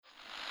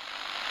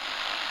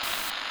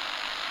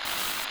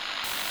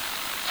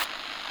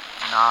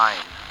9,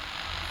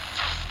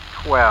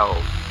 12,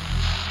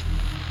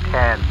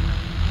 10,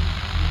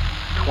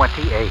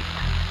 28,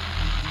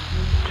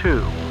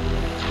 2,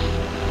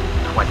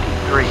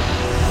 23.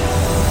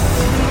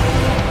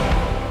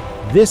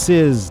 This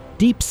is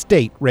Deep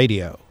State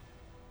Radio,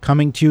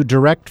 coming to you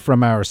direct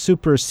from our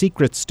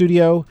super-secret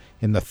studio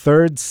in the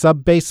third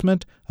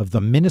sub-basement of the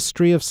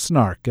Ministry of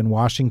Snark in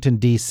Washington,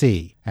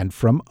 D.C., and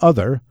from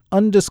other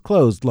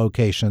undisclosed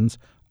locations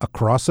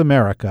across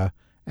America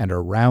and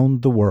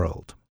around the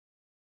world.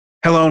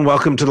 Hello and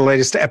welcome to the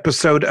latest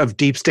episode of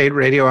Deep State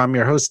Radio. I'm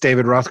your host,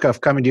 David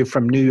Rothkopf, coming to you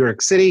from New York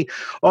City.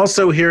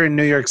 Also here in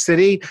New York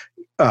City,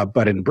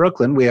 but in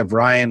Brooklyn, we have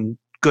Ryan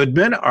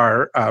Goodman,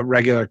 our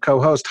regular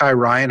co-host. Hi,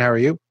 Ryan. How are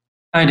you?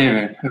 Hi,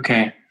 David.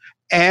 Okay.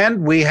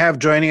 And we have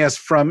joining us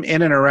from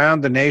in and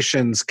around the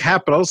nation's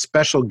capital,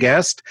 special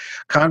guest,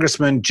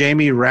 Congressman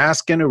Jamie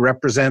Raskin, who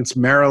represents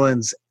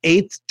Maryland's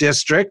 8th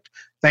District.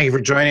 Thank you for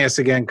joining us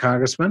again,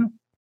 Congressman.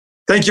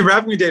 Thank you for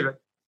having me, David.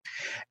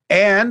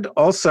 And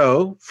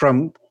also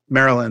from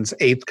Maryland's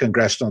 8th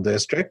Congressional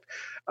District,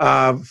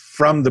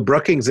 from the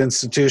Brookings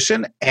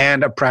Institution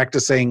and a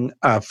practicing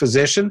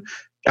physician,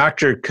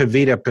 Dr.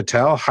 Kavita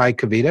Patel. Hi,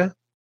 Kavita.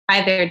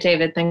 Hi there,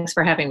 David. Thanks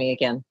for having me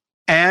again.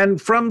 And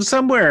from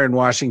somewhere in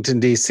Washington,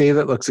 D.C.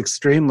 that looks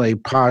extremely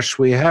posh,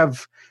 we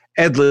have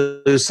Ed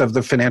Luce of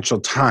the Financial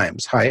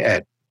Times. Hi,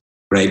 Ed.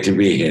 Great to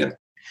be here.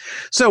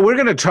 So we're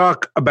going to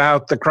talk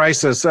about the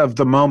crisis of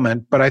the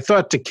moment, but I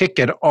thought to kick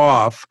it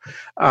off,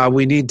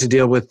 we need to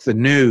deal with the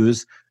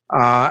news.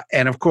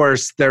 And of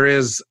course, there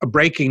is a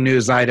breaking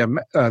news item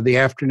the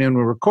afternoon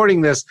we're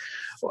recording this,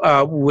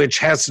 which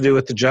has to do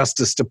with the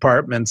Justice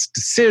Department's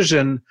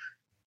decision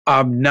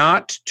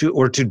not to,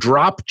 or to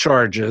drop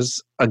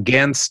charges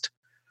against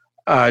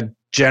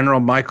General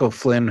Michael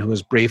Flynn, who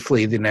was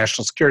briefly the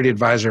National Security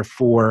Advisor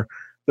for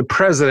the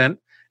president.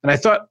 And I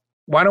thought,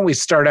 why don't we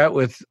start out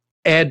with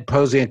Ed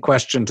posing a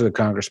question to the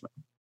congressman?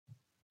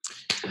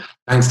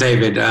 Thanks,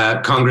 David.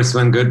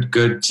 Congressman,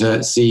 good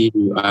to see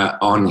you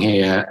on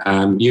here.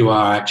 You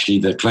are actually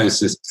the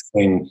closest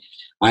thing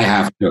I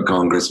have to a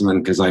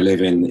congressman because I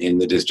live in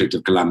the District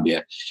of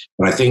Columbia,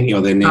 but I think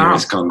you're the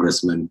nearest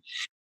congressman.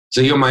 So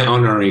you're my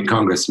honorary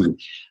congressman.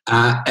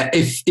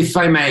 If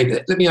I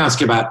may, let me ask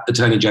you about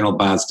Attorney General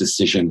Barr's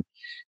decision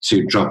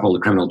to drop all the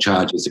criminal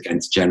charges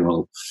against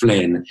General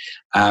Flynn.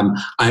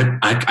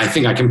 I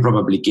think I can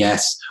probably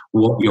guess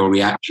what your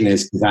reaction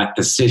is to that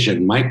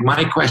decision.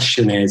 My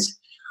question is,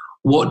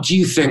 what do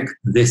you think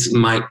this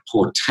might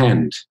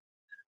portend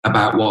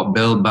about what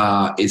Bill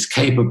Barr is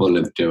capable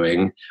of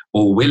doing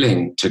or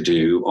willing to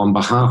do on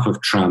behalf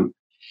of Trump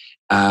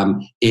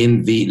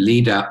in the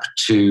lead up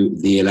to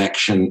the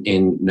election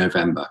in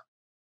November?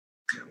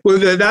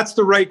 Well, that's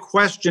the right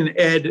question,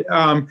 Ed.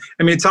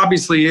 It's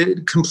obviously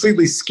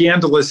completely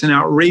scandalous and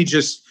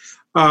outrageous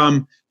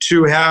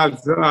to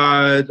have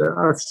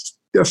a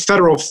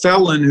federal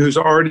felon who's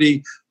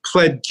already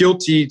pled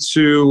guilty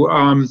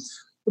to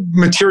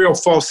material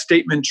false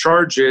statement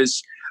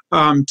charges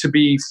to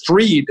be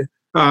freed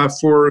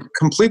for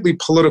completely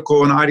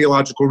political and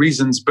ideological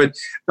reasons. But,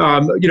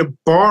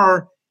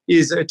 Barr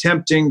is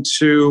attempting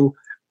to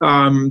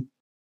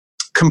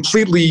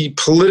completely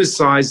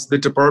politicize the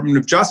Department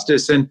of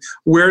Justice. And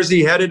where is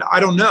he headed? I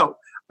don't know.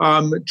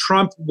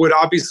 Trump would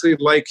obviously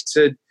like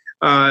to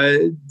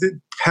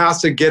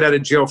pass a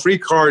get-out-of-jail-free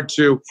card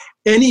to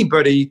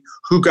anybody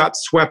who got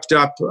swept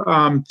up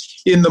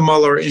in the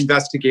Mueller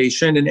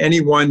investigation and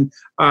anyone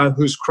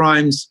whose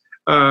crimes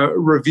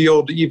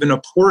revealed even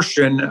a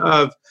portion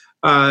of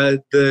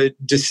the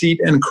deceit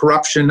and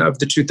corruption of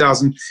the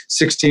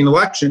 2016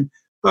 election.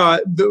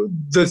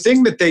 The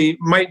thing that they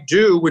might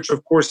do, which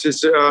of course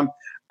is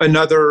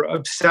another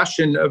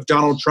obsession of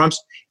Donald Trump's,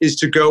 is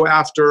to go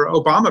after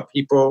Obama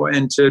people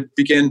and to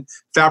begin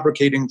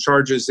fabricating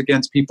charges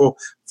against people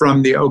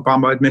from the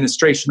Obama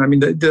administration. I mean,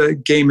 the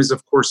game is,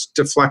 of course,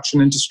 deflection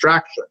and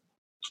distraction.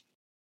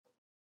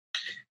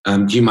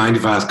 Do you mind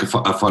if I ask a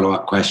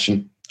follow-up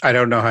question? I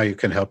don't know how you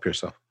can help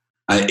yourself.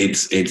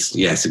 It's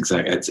yes,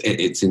 exactly.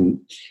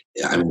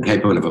 I'm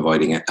capable of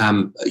avoiding it.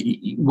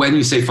 When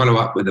you say follow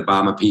up with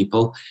Obama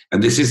people,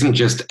 and this isn't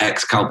just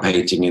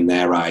exculpating in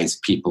their eyes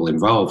people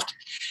involved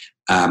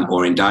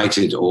or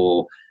indicted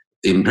or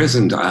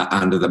imprisoned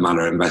under the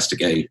Mueller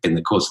investigation, in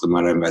the course of the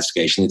Mueller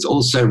investigation, it's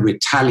also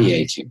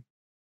retaliating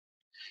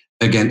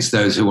against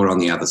those who are on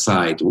the other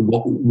side.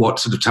 What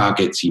sort of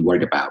targets are you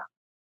worried about?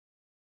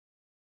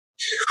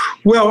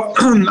 Well,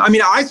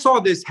 I saw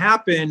this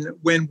happen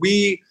when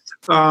we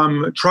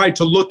tried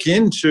to look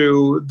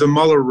into the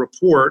Mueller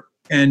report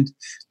and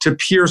to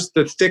pierce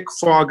the thick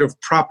fog of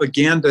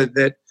propaganda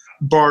that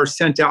Barr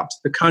sent out to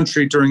the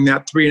country during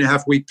that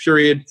 3.5-week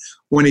period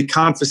when he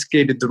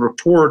confiscated the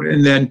report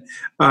and then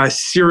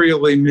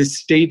serially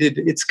misstated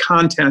its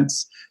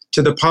contents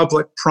to the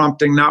public,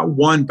 prompting not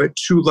one but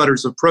 2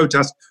 letters of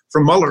protest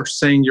from Mueller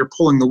saying you're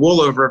pulling the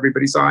wool over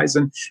everybody's eyes.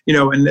 And,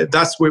 and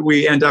that's what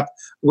we end up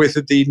with,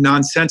 the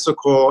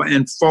nonsensical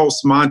and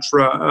false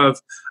mantra of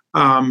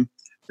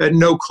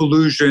no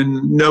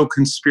collusion, no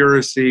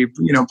conspiracy,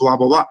 blah, blah,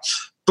 blah.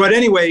 But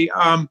anyway,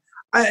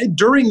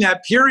 during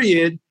that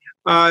period,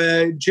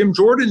 Jim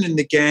Jordan and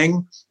the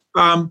gang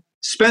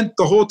spent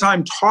the whole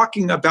time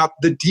talking about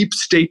the deep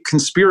state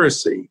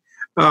conspiracy.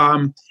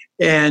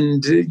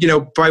 And,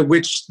 by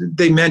which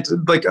they meant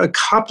like a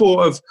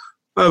couple of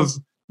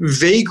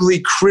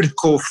vaguely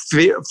critical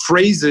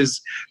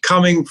phrases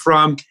coming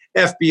from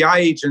FBI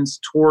agents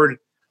toward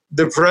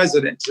the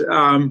president.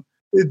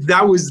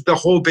 That was the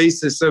whole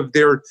basis of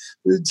their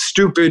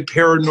stupid,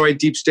 paranoid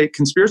deep state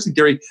conspiracy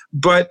theory.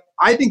 But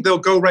I think they'll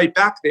go right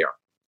back there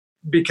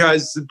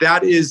because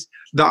that is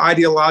the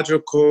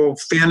ideological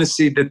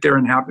fantasy that they're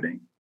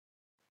inhabiting.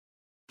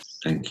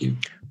 Thank you.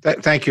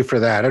 Thank you for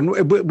that. And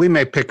we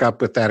may pick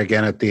up with that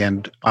again at the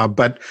end.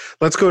 But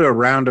let's go to a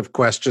round of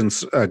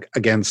questions,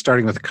 again,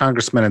 starting with the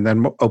congressman and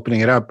then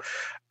opening it up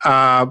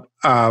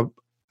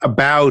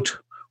about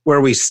where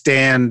we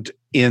stand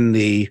in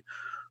the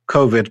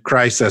COVID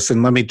crisis.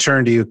 And let me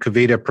turn to you,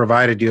 Kavita,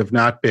 provided you have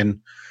not been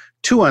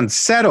too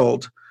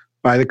unsettled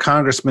by the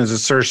congressman's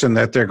assertion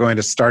that they're going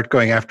to start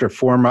going after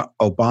former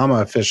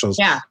Obama officials.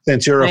 Yeah,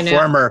 since you're a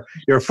former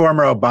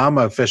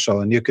Obama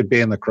official and you could be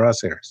in the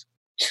crosshairs.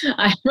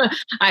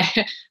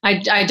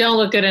 I don't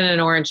look good in an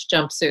orange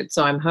jumpsuit,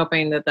 so I'm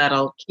hoping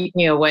that'll keep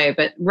me away.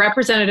 But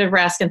Representative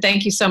Raskin,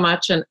 thank you so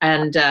much.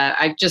 And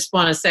I just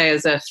want to say,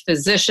 as a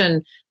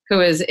physician who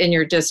is in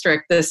your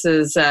district, this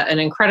is an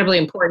incredibly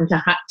important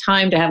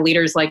time to have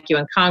leaders like you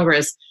in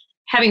Congress.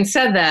 Having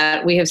said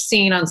that, we have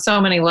seen on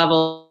so many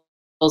levels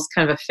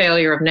kind of a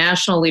failure of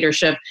national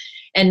leadership.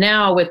 And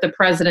now with the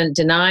president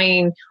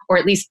denying, or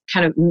at least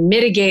kind of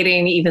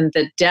mitigating even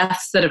the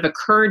deaths that have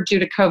occurred due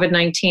to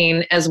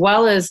COVID-19, as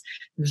well as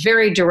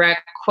very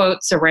direct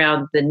quotes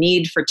around the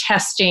need for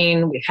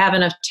testing. We have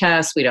enough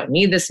tests. We don't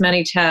need this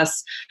many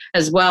tests,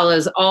 as well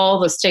as all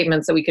the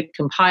statements that we could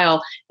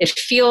compile. It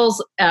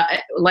feels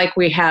like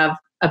we have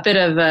a bit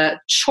of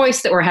a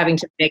choice that we're having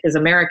to make as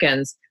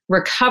Americans: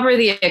 recover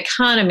the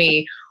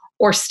economy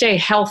or stay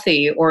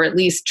healthy, or at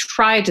least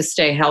try to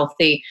stay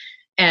healthy.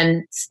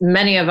 And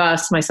many of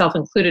us, myself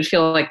included,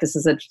 feel like this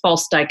is a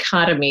false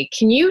dichotomy.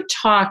 Can you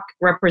talk,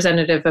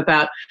 Representative,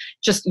 about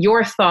just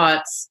your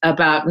thoughts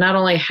about not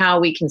only how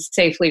we can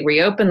safely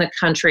reopen the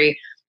country,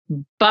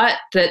 but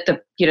that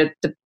the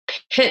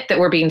pit that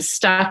we're being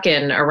stuck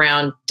in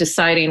around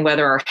deciding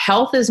whether our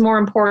health is more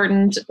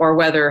important or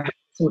whether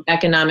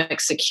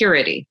economic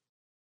security?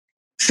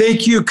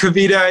 Thank you,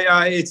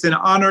 Kavita. It's an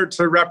honor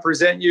to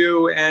represent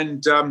you,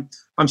 and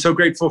I'm so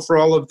grateful for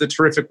all of the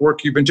terrific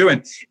work you've been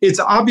doing. It's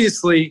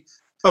obviously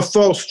a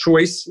false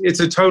choice. It's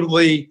a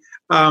totally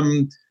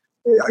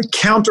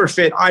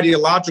counterfeit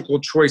ideological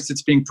choice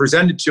that's being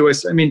presented to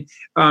us. I mean,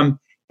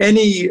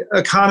 any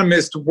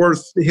economist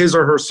worth his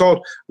or her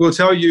salt will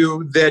tell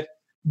you that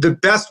the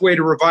best way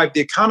to revive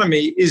the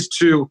economy is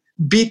to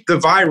beat the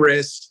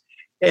virus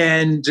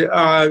and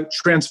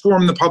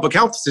transform the public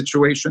health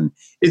situation.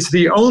 It's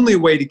the only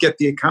way to get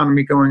the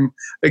economy going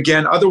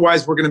again.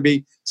 Otherwise, we're going to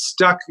be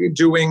stuck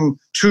doing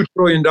 $2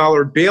 trillion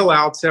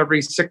bailouts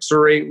every 6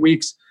 or 8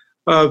 weeks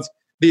of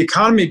the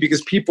economy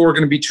because people are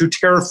going to be too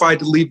terrified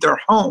to leave their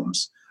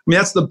homes. I mean,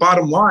 that's the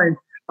bottom line.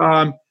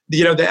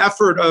 The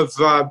effort of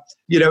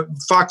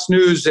Fox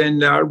News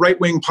and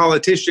right-wing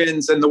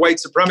politicians and the white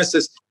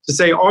supremacists to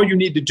say all you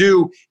need to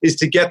do is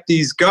to get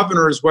these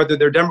governors, whether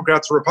they're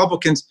Democrats or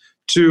Republicans,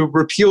 to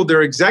repeal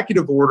their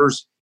executive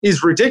orders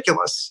is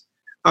ridiculous,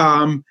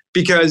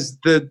 because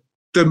the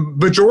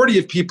majority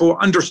of people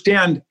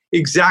understand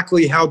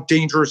exactly how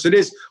dangerous it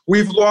is.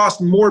 We've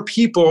lost more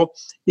people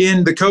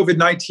in the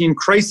COVID-19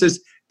 crisis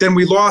than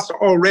we lost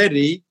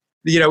already.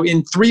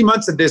 In 3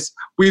 months of this,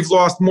 we've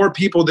lost more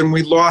people than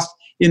we lost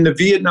in the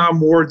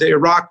Vietnam War, the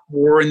Iraq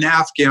War, and the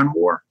Afghan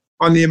War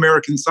on the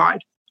American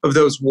side of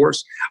those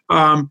wars.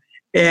 And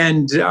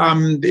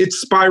it's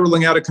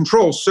spiraling out of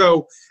control.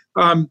 So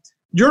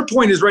your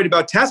point is right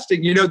about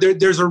testing.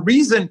 There's a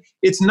reason.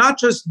 It's not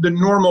just the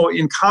normal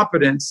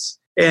incompetence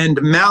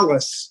and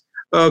malice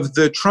of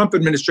the Trump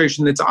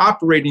administration that's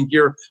operating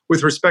here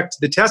with respect to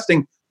the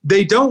testing.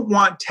 They don't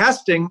want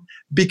testing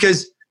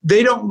because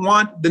they don't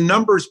want the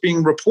numbers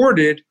being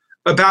reported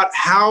about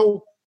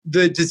how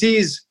the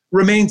disease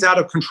remains out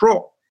of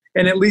control,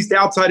 and at least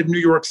outside of New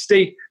York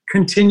State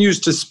continues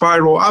to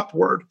spiral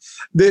upward.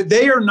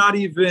 They are not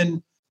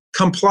even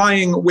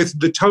complying with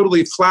the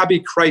totally flabby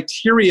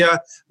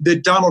criteria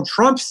that Donald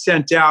Trump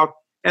sent out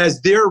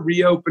as their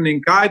reopening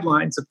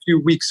guidelines a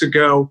few weeks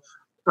ago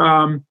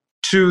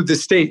to the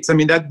states. I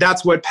mean,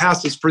 that's what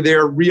passes for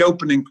their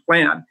reopening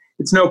plan.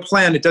 It's no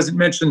plan. It doesn't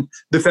mention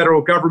the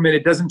federal government.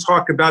 It doesn't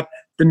talk about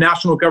the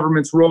national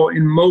government's role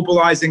in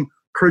mobilizing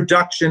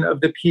production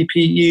of the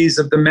PPEs,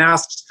 of the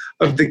masks,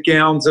 of the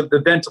gowns, of the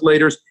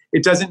ventilators.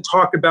 It doesn't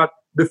talk about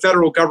the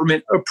federal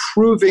government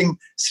approving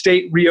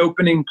state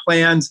reopening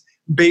plans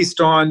based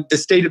on the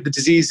state of the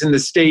disease in the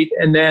state,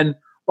 and then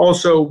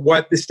also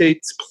what the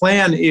state's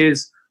plan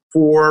is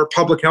for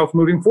public health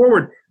moving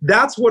forward.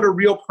 That's what a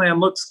real plan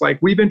looks like.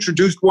 We've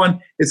introduced one.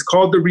 It's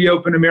called the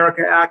Reopen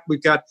America Act.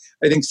 We've got,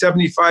 I think,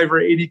 75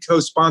 or 80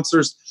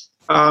 co-sponsors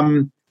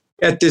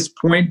at this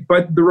point,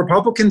 but the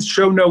Republicans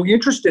show no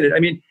interest in it. I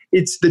mean,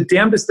 it's the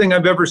damnedest thing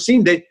I've ever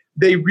seen.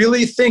 They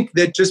really think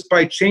that just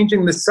by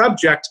changing the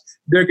subject,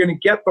 they're going to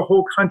get the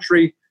whole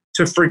country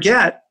to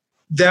forget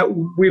that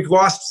we've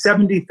lost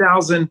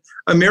 70,000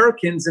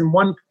 Americans and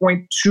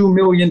 1.2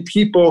 million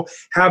people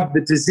have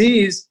the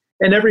disease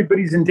and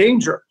everybody's in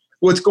danger.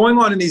 What's going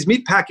on in these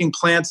meatpacking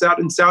plants out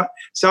in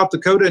South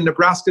Dakota and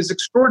Nebraska is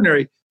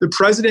extraordinary. The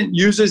president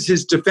uses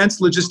his defense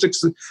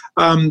logistics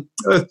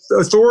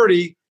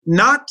authority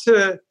not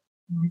to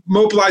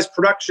mobilize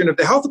production of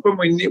the health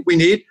equipment we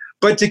need,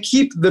 but to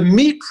keep the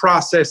meat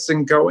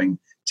processing going,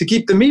 to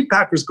keep the meat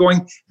packers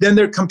going. Then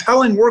they're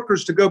compelling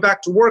workers to go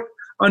back to work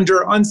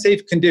under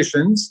unsafe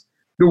conditions.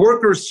 The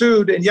workers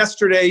sued, and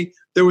yesterday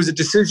there was a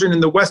decision in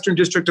the Western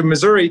District of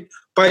Missouri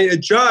by a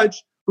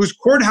judge whose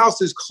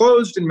courthouse is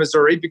closed in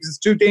Missouri because it's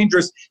too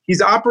dangerous.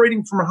 He's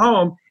operating from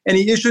home, and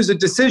he issues a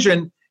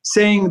decision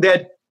saying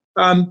that,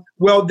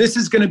 well, this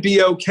is going to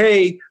be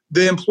okay.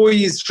 The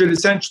employees should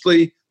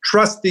essentially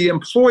trust the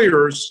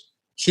employers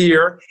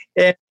here,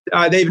 and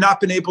they've not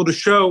been able to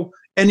show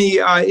any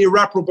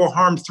irreparable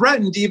harm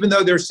threatened, even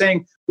though they're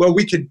saying, well,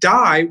 we could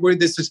die, where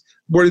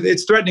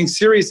it's threatening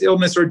serious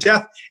illness or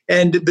death.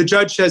 And the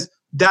judge says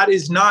that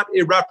is not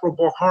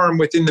irreparable harm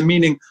within the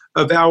meaning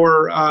of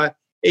our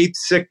Eighth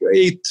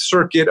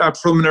Circuit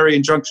preliminary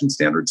injunction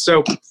standards.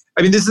 So,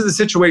 I mean, this is the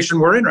situation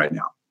we're in right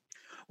now.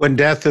 When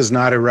death is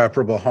not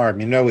irreparable harm,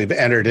 we've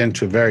entered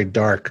into a very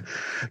dark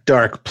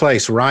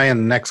place.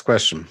 Ryan, next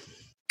question.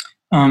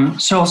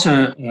 So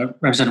also,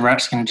 Representative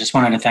Raskin, just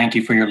wanted to thank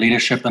you for your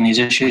leadership on these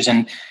issues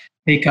and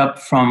pick up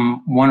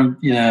from one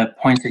of the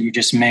points that you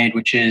just made,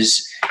 which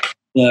is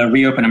the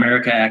Reopen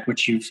America Act,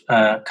 which you've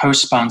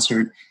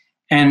co-sponsored.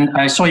 And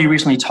I saw you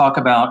recently talk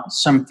about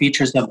some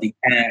features of the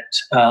act,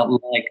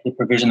 like the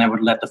provision that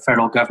would let the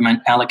federal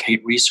government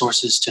allocate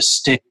resources to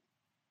states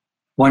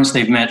once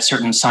they've met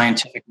certain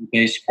scientifically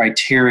based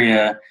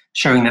criteria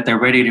showing that they're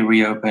ready to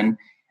reopen.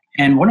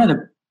 And one of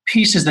the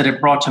pieces that it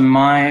brought to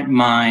my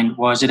mind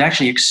was it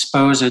actually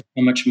exposes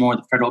how much more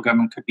the federal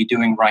government could be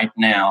doing right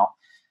now.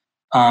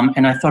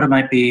 And I thought it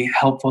might be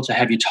helpful to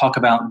have you talk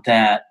about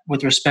that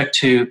with respect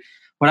to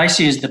what I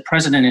see is the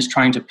president is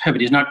trying to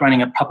pivot. He's not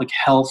running a public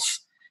health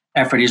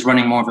effort. He's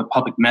running more of a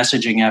public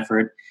messaging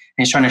effort.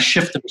 And he's trying to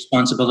shift the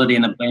responsibility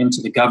and the blame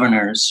to the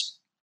governors.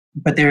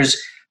 But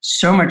there's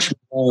so much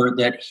more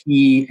that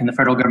he and the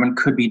federal government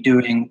could be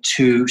doing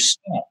to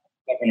stop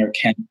Governor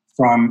Kemp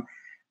from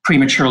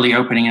prematurely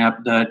opening up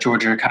the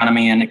Georgia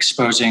economy and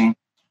exposing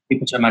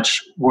people to a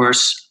much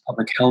worse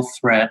public health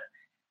threat,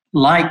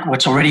 like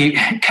what's already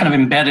kind of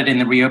embedded in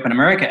the Reopen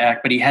America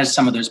Act, but he has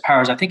some of those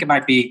powers. I think it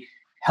might be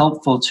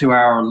helpful to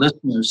our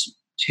listeners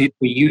for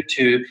you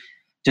to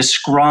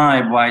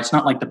describe why it's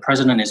not like the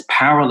president is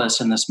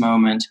powerless in this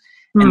moment.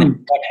 And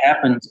then what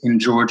happens in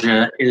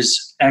Georgia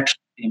is actually,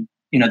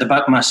 the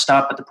buck must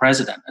stop at the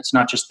president. It's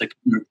not just the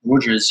governor of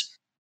Georgia's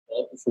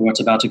for what's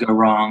about to go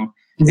wrong.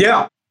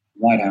 Yeah.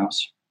 White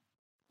House.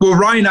 Well,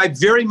 Ryan, I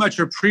very much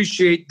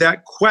appreciate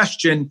that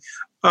question.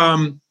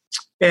 Imagine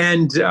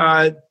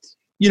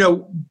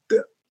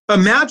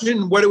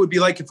what it would be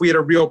like if we had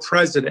a real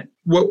president.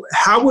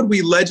 How would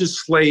we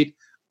legislate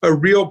a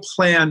real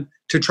plan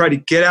to try to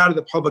get out of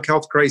the public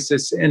health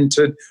crisis and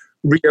to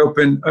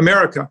reopen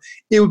America?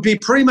 It would be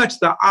pretty much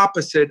the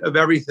opposite of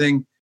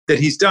everything that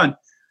he's done.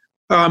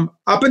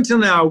 Up until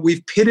now,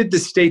 we've pitted the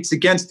states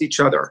against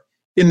each other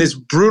in this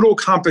brutal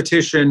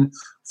competition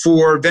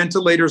for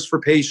ventilators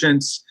for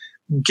patients,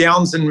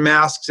 gowns and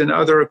masks and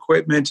other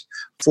equipment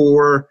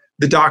for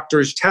the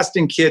doctors,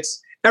 testing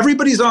kits.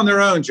 Everybody's on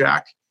their own,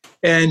 Jack.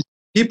 And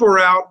people are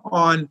out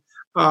on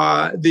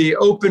the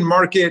open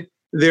market.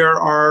 There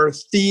are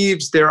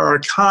thieves. There are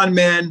con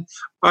men.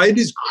 It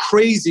is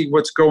crazy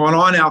what's going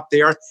on out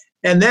there.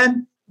 And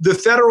then the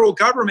federal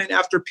government,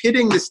 after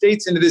pitting the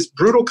states into this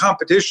brutal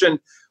competition,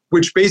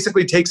 which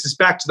basically takes us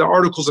back to the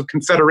Articles of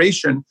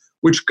Confederation,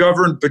 which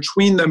governed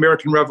between the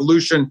American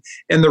Revolution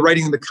and the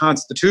writing of the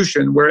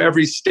Constitution, where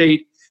every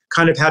state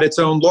kind of had its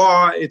own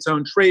law, its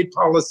own trade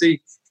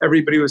policy,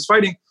 everybody was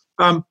fighting.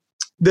 Not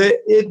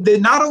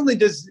only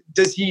does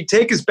he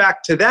take us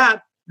back to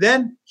that,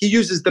 then he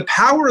uses the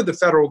power of the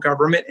federal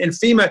government and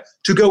FEMA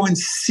to go and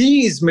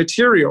seize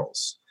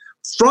materials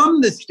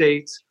from the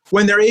states.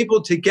 When they're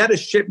able to get a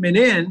shipment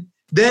in,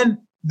 then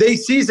they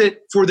seize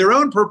it for their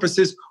own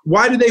purposes.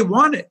 Why do they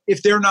want it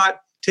if they're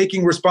not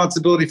taking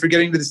responsibility for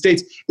getting to the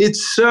states?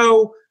 It's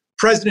so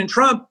President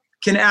Trump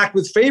can act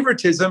with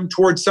favoritism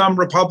towards some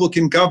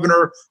Republican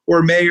governor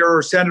or mayor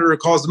or senator who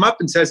calls them up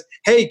and says,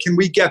 hey, can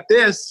we get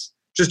this?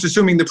 Just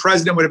assuming the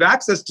president would have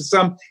access to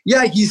some.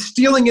 Yeah, he's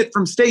stealing it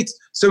from states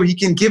so he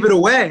can give it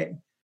away.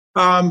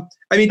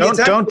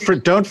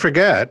 Don't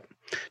forget,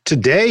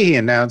 today he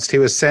announced he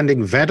was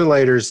sending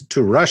ventilators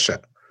to Russia.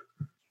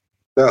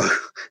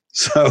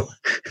 So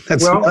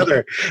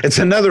that's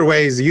another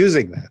way he's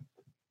using that.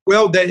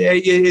 Well,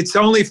 it's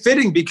only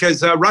fitting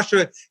because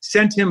Russia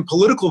sent him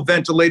political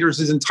ventilators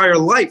his entire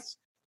life,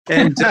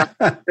 and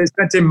they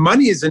sent him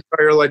money his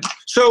entire life.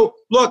 So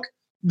look,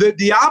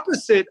 the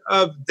opposite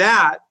of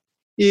that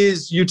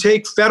is you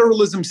take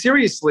federalism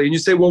seriously and you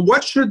say, well,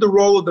 what should the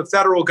role of the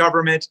federal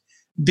government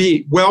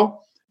be?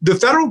 Well, the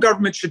federal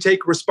government should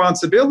take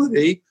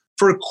responsibility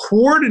for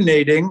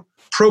coordinating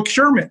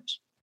procurement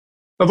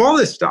of all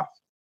this stuff.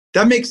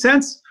 That makes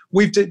sense.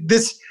 We've did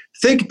this.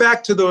 Think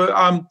back to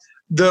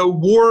the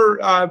War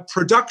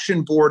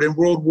Production Board in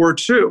World War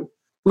II.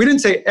 We didn't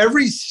say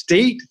every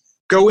state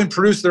go and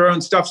produce their own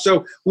stuff.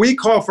 So we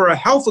call for a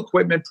health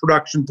equipment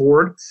production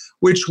board,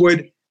 which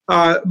would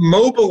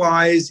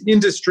mobilize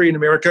industry in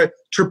America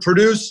to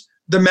produce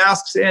the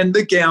masks and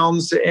the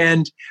gowns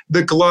and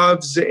the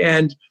gloves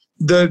and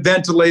the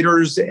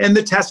ventilators and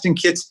the testing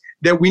kits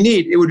that we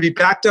need. It would be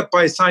backed up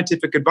by a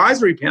scientific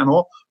advisory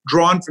panel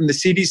drawn from the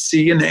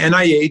CDC and the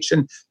NIH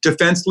and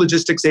Defense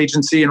Logistics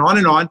Agency and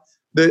on,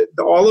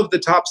 all of the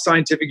top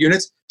scientific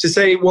units to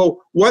say,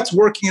 well, what's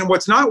working and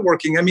what's not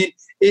working. I mean,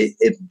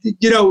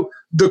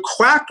 the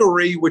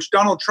quackery which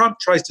Donald Trump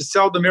tries to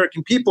sell the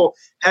American people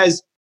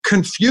has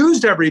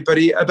confused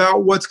everybody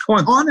about what's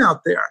going on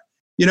out there.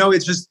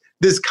 It's just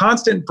this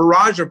constant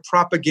barrage of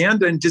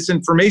propaganda and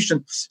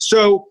disinformation.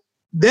 So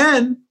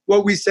then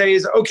what we say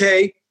is,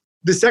 okay,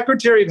 the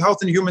Secretary of Health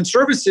and Human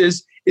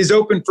Services is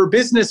open for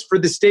business for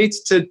the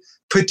states to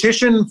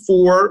petition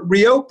for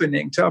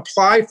reopening, to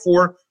apply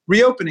for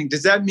reopening.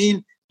 Does that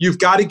mean you've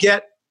got to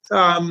get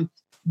the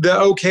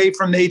okay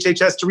from the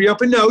HHS to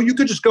reopen? No, you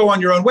could just go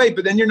on your own way,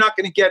 but then you're not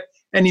going to get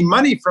any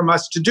money from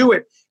us to do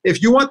it.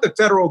 If you want the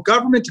federal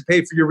government to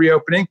pay for your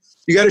reopening,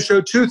 you got to show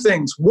two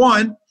things.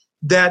 One,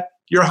 that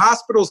your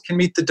hospitals can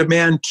meet the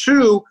demand.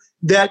 Two,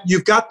 that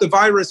you've got the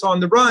virus on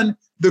the run,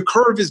 the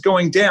curve is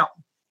going down.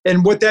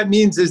 And what that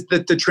means is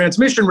that the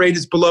transmission rate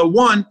is below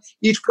 1.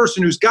 Each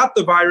person who's got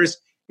the virus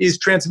is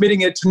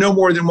transmitting it to no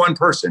more than one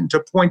person, to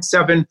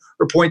 0.7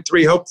 or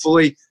 0.3,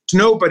 hopefully to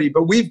nobody.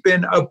 But we've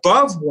been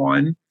above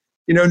 1.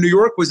 New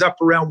York was up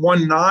around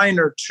 1.9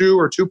 or 2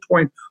 or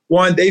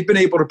 2.1. They've been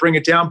able to bring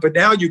it down. But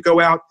now you go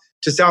out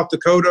to South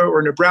Dakota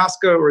or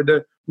Nebraska or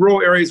the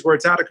rural areas where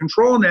it's out of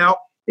control now,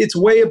 it's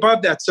way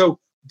above that. So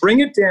bring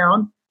it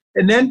down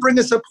and then bring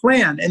us a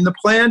plan. And the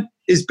plan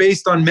is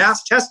based on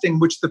mass testing,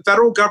 which the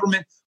federal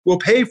government will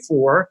pay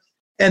for,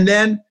 and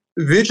then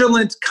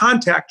vigilant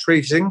contact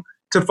tracing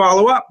to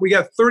follow up. We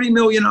got 30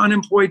 million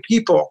unemployed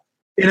people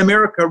in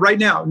America right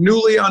now,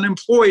 newly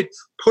unemployed.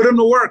 Put them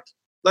to work.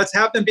 Let's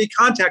have them be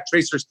contact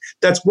tracers.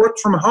 That's work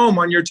from home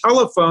on your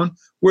telephone,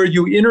 where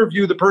you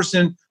interview the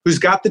person who's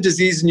got the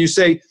disease and you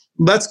say,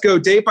 let's go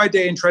day by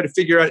day and try to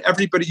figure out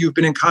everybody you've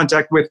been in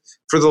contact with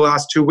for the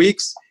last 2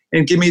 weeks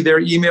and give me their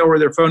email or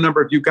their phone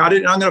number if you got it.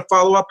 And I'm going to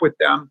follow up with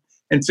them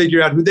and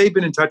figure out who they've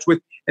been in touch with.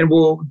 And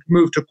we'll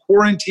move to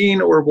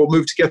quarantine or we'll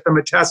move to get them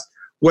a test,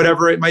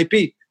 whatever it might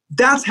be.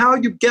 That's how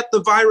you get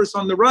the virus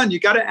on the run. You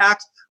got to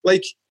act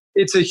like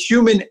it's a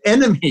human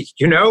enemy,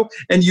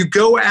 and you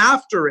go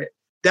after it.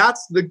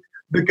 That's the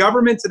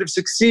governments that have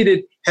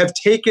succeeded have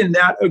taken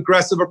that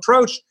aggressive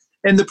approach.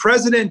 And the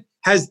president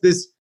has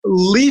this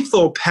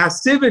lethal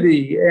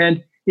passivity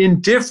and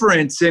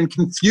indifference and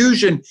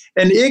confusion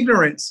and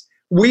ignorance.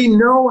 We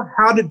know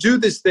how to do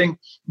this thing,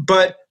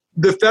 but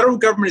the federal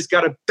government has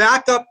got to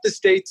back up the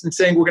states and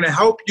saying, we're going to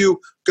help you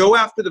go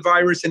after the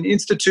virus and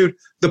institute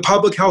the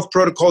public health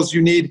protocols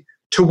you need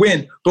to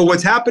win. But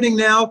what's happening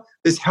now,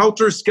 this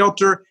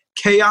helter-skelter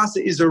chaos,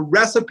 is a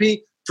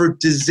recipe for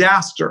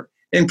disaster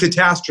and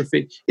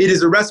catastrophe. It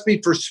is a recipe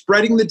for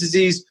spreading the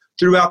disease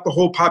throughout the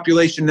whole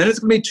population. Then it's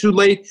going to be too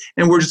late,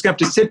 and we're just going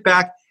to have to sit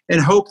back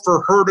and hope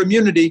for herd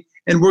immunity,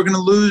 and we're going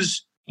to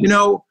lose,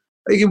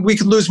 we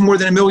could lose more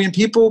than 1 million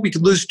people. We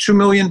could lose 2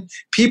 million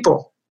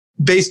people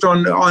based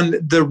on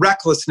the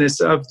recklessness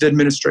of the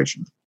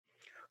administration.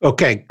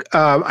 Okay.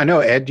 I know,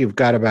 Ed, you've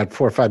got about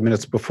 4 or 5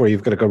 minutes before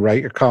you've got to go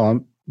write your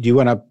column. Do you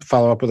want to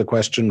follow up with a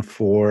question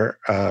for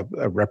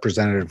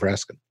Representative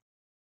Raskin?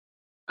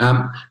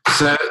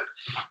 So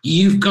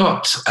you've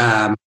got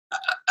a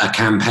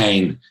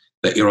campaign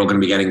that you're all going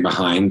to be getting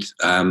behind,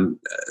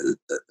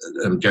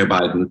 Joe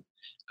Biden.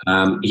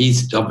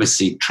 He's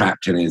obviously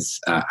trapped in his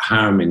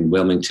home in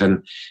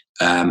Wilmington.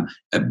 No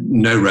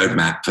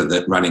roadmap for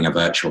running a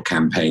virtual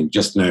campaign.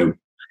 Just no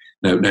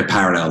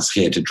parallels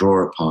here to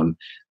draw upon.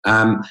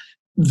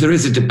 There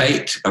is a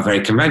debate, a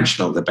very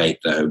conventional debate,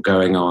 though,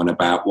 going on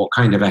about what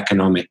kind of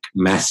economic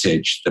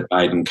message the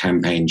Biden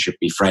campaign should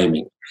be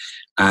framing.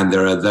 And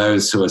there are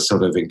those who are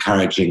sort of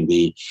encouraging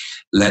the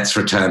let's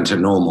return to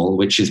normal,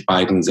 which is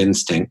Biden's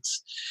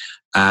instincts.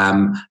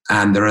 And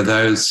there are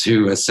those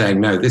who are saying,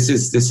 no, this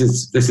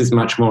is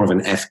much more of an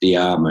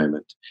FDR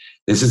moment.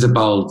 This is a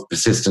bold,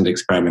 persistent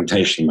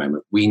experimentation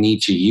moment. We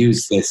need to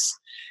use this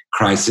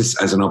crisis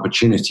as an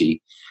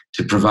opportunity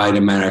to provide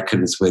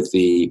Americans with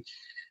the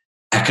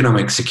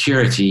economic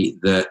security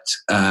that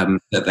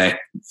they're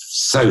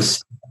so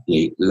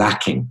sadly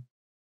lacking,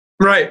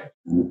 right,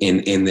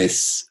 in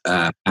this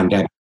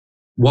pandemic.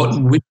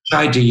 Which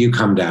side do you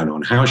come down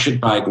on? How should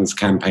Biden's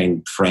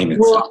campaign frame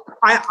itself?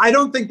 Well, I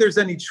don't think there's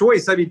any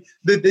choice. I mean,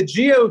 the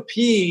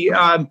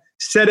GOP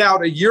set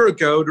out a year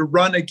ago to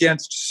run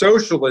against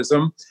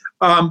socialism.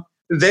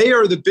 they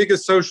are the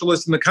biggest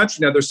socialists in the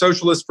country now. They're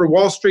socialists for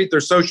Wall Street. They're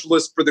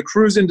socialists for the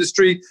cruise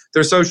industry.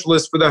 They're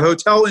socialists for the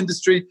hotel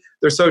industry.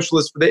 They're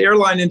socialists for the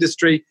airline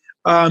industry.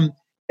 We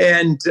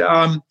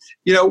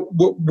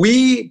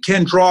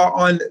can draw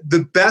on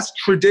the best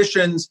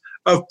traditions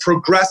of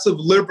progressive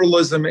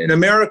liberalism in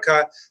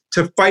America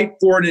to fight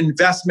for an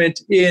investment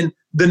in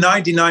the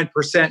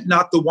 99%,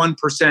 not the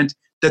 1%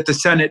 that the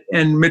Senate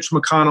and Mitch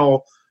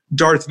McConnell,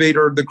 Darth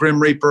Vader, the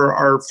Grim Reaper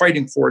are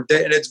fighting for. And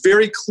it's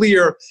very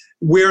clear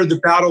where the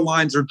battle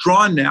lines are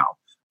drawn now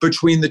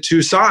between the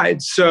two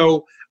sides.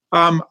 So,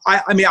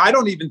 I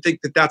don't even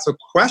think that that's a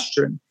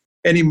question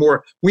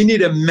anymore. We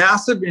need a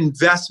massive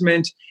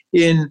investment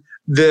in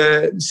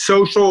the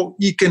social,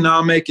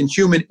 economic, and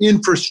human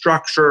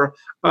infrastructure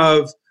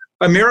of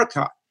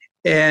America.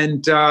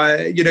 And,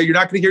 you're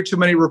not going to hear too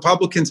many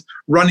Republicans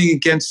running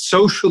against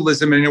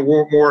socialism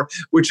anymore,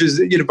 which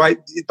is, by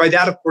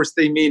that, of course,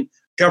 they mean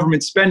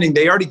government spending.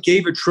 They already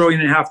gave $1.5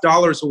 trillion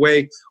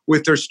away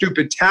with their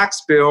stupid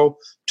tax bill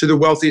to the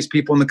wealthiest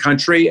people in the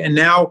country. And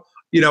now,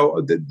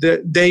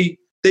 they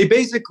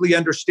basically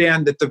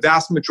understand that the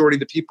vast majority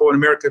of the people in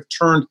America have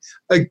turned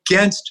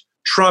against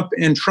Trump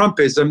and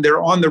Trumpism.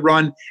 They're on the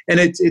run, and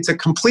it's a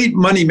complete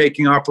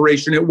money-making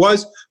operation. It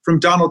was from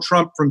Donald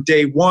Trump from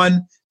day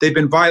one. They've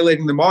been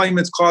violating the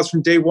Emoluments Clause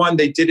from day one.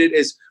 They did it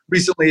as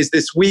recently as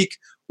this week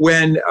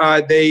when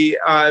they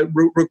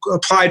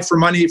applied for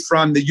money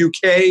from the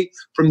UK,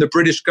 from the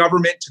British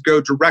government to go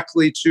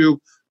directly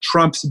to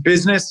Trump's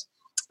business.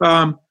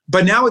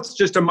 But now it's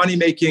just a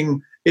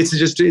money-making, it's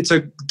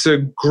a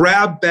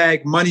grab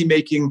bag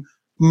money-making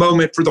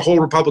moment for the whole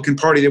Republican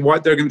Party. They're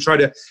going to try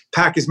to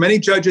pack as many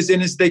judges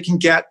in as they can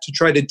get to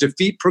try to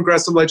defeat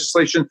progressive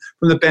legislation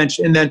from the bench.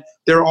 And then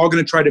they're all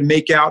going to try to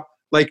make out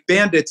like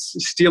bandits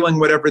stealing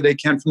whatever they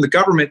can from the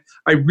government.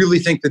 I really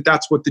think that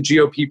that's what the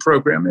GOP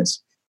program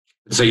is.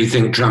 So you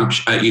think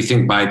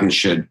Biden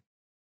should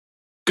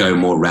go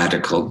more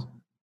radical?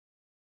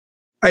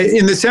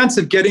 In the sense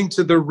of getting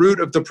to the root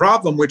of the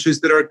problem, which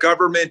is that our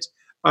government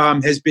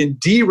has been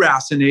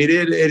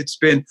deracinated. It's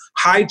been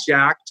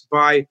hijacked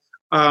by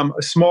a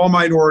small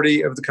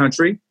minority of the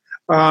country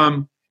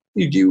for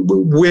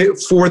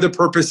the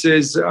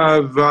purposes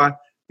of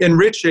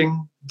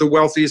enriching the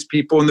wealthiest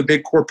people and the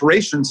big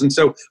corporations. And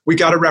so we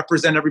got to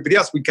represent everybody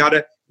else. We got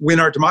to win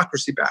our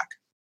democracy back.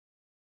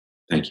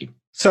 Thank you.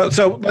 So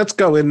let's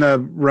go in the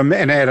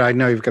and Ed, I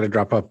know you've got to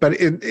drop off, but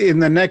in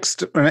the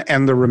next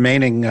and the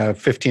remaining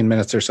 15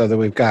 minutes or so that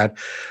we've got,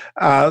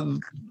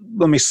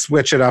 let me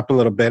switch it up a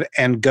little bit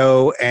and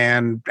go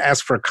and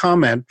ask for a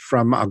comment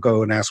from, I'll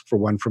go and ask for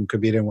one from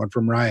Kavita and one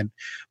from Ryan,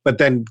 but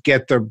then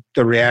get the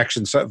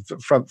reactions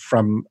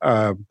from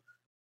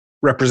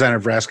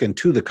Representative Raskin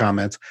to the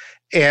comments.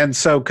 And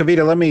so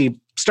Kavita, let me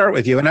start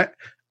with you. And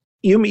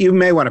you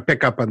may want to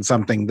pick up on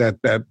something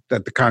that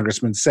the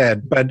congressman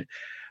said, but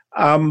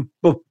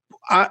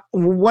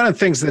one of the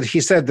things that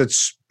he said that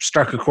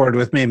struck a chord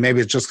with me,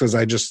 maybe it's just because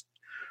I just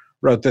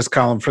wrote this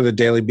column for the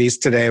Daily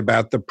Beast today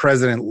about the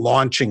president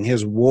launching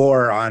his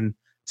war on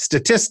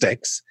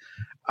statistics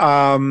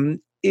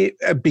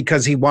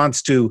because he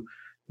wants to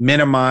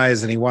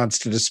minimize and he wants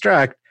to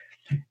distract,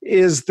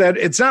 is that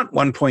it's not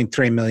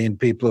 1.3 million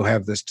people who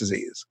have this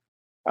disease.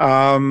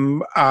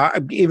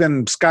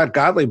 Even Scott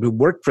Gottlieb, who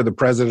worked for the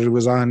president, who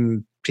was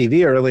on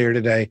TV earlier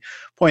today,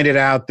 pointed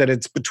out that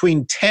it's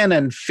between 10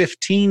 and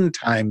 15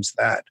 times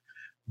that.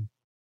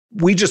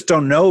 We just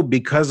don't know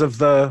because of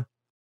the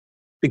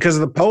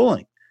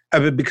polling,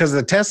 because of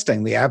the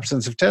testing, the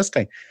absence of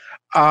testing.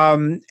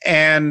 And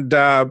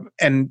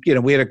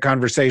we had a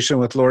conversation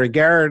with Lori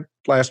Garrett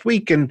last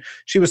week, and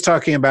she was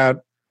talking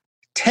about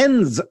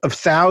tens of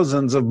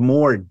thousands of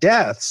more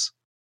deaths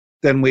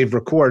than we've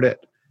recorded.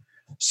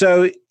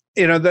 So,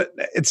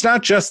 it's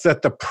not just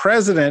that the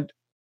president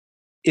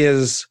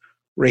is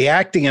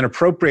reacting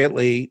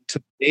inappropriately to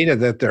the data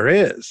that there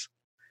is.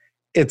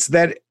 It's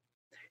that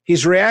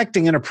he's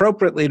reacting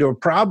inappropriately to a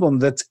problem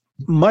that's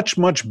much,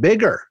 much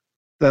bigger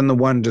than the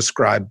one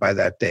described by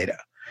that data.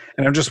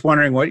 And I'm just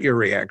wondering what your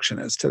reaction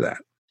is to that.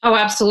 Oh,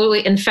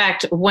 absolutely. In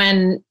fact,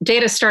 when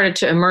data started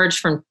to emerge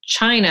from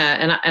China,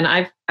 and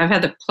I've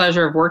had the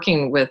pleasure of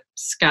working with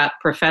Scott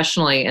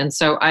professionally, and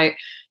so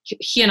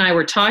he and I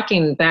were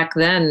talking back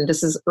then,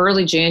 this is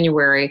early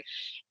January,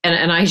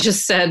 and I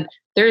just said,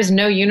 there is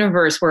no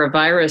universe where a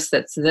virus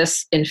that's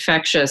this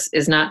infectious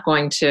is not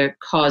going to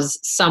cause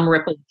some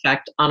ripple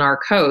effect on our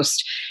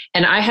coast.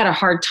 And I had a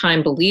hard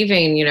time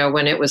believing,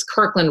 when it was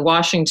Kirkland,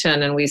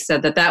 Washington, and we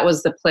said that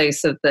was the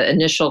place of the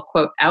initial,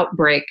 quote,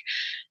 outbreak.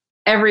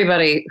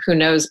 Everybody who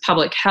knows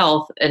public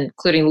health,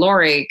 including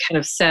Lori, kind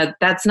of said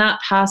that's not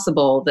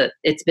possible that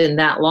it's been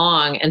that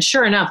long. And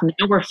sure enough,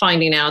 now we're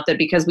finding out that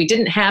because we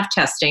didn't have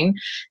testing,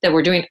 that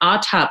we're doing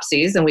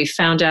autopsies, and we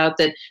found out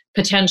that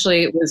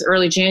potentially it was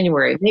early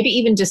January, maybe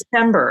even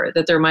December,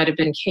 that there might have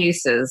been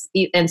cases.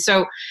 And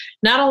so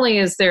not only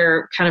is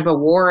there kind of a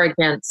war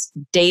against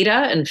data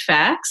and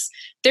facts,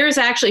 there's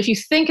actually, if you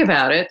think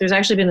about it, there's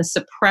actually been a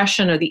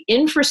suppression of the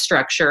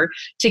infrastructure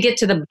to get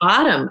to the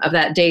bottom of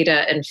that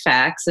data and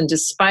facts. And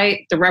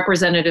despite the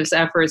representatives'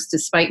 efforts,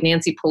 despite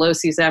Nancy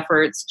Pelosi's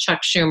efforts,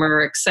 Chuck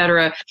Schumer, et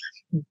cetera,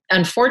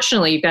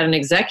 unfortunately, you've got an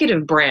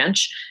executive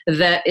branch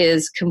that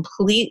is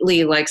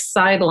completely like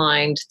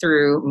sidelined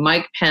through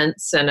Mike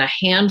Pence and a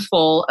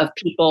handful of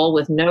people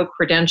with no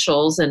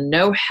credentials and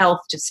no health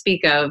to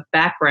speak of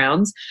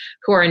backgrounds,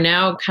 who are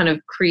now kind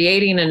of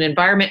creating an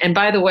environment. And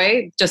by the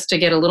way, just to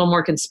get a little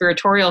more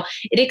conspiratorial,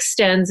 it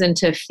extends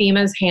into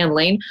FEMA's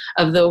handling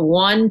of the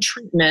one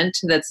treatment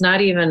that's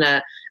not even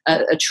a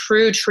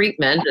true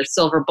treatment, a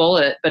silver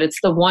bullet, but it's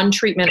the one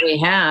treatment we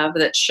have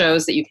that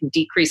shows that you can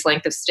decrease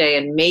length of stay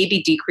and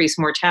maybe decrease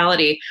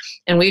mortality.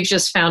 And we've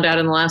just found out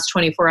in the last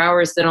 24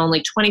 hours that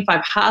only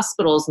 25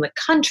 hospitals in the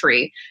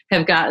country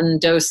have gotten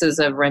doses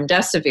of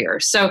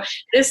remdesivir. So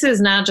this is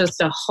not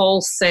just a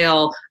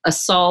wholesale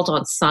assault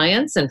on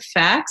science and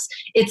facts,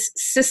 it's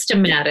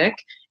systematic.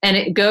 And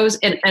it goes,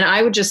 and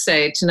I would just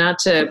say, to not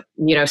to,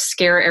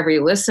 scare every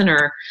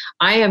listener,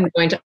 I'm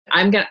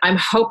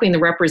hoping the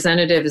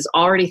representative is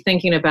already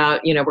thinking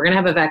about, we're going to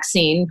have a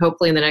vaccine,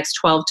 hopefully in the next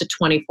 12 to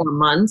 24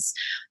 months.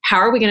 How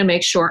are we going to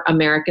make sure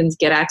Americans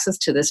get access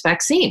to this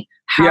vaccine?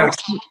 How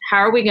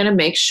are we going to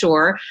make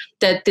sure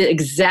that the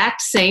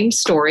exact same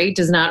story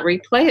does not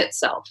replay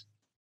itself?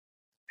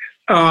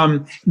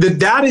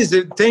 That is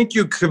it. Thank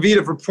you,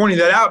 Kavita, for pointing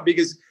that out,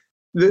 because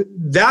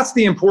that's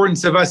the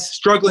importance of us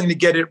struggling to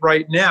get it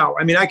right now.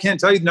 I mean, I can't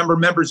tell you the number of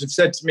members have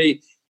said to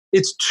me,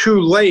 it's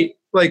too late,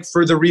 like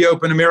for the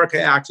Reopen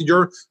America Act.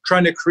 You're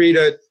trying to create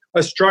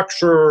a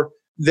structure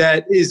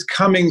that is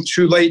coming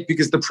too late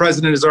because the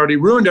president has already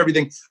ruined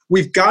everything.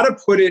 We've got to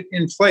put it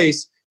in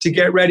place to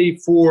get ready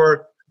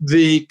for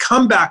the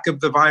comeback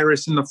of the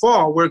virus in the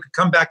fall, where it could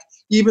come back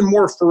even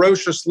more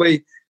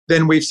ferociously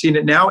than we've seen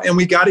it now. And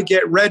we got to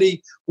get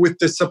ready with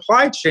the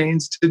supply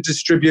chains to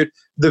distribute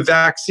the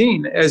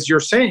vaccine, as you're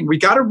saying. We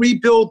got to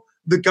rebuild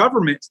the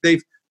government.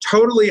 They've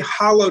totally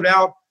hollowed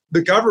out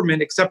the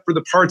government, except for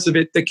the parts of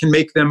it that can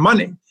make them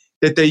money,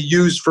 that they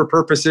use for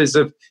purposes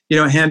of,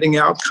 handing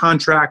out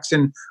contracts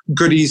and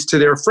goodies to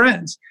their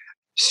friends.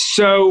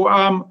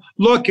 So,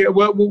 look,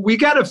 we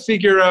got to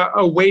figure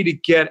a way to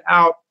get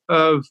out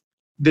of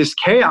this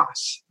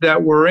chaos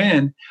that we're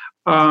in.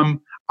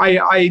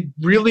 I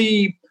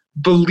really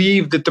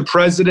believe that the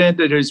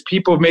president and his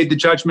people have made the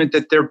judgment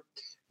that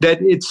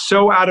it's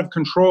so out of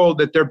control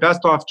that they're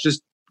best off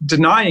just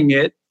denying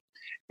it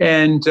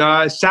and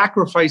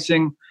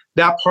sacrificing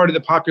that part of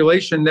the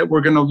population that we're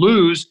going to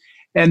lose,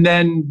 and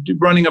then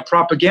running a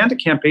propaganda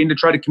campaign to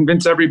try to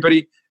convince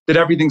everybody that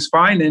everything's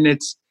fine and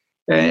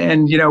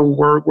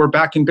we're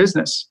back in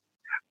business.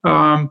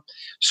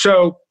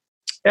 So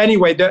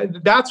anyway,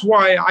 that's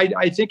why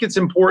I think it's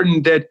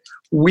important that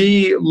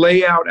we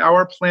lay out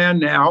our plan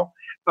now.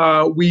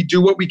 We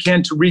do what we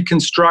can to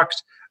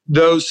reconstruct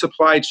those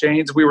supply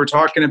chains. We were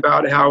talking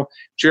about how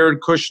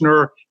Jared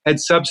Kushner had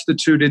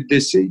substituted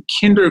this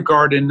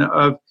kindergarten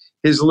of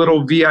his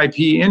little VIP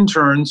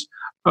interns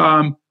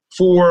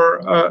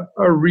for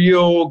a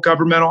real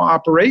governmental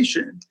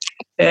operation.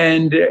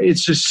 And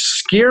it's just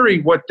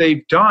scary what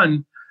they've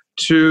done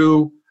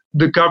to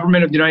the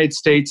government of the United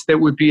States that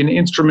would be an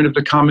instrument of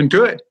the common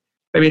good.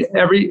 I mean,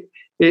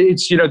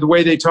 it's the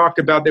way they talk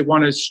about they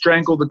want to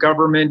strangle the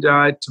government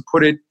to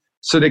put it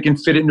so they can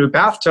fit it into a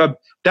bathtub.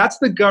 That's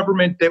the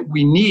government that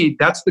we need.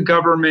 That's the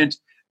government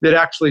that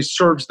actually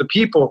serves the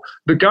people.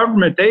 The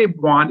government they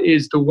want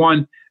is the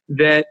one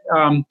that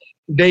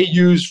they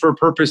use for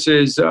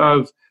purposes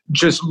of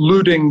just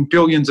looting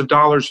billions of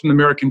dollars from the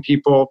American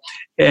people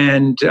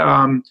and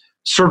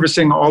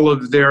servicing all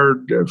of their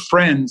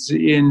friends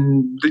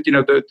in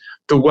the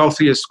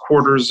wealthiest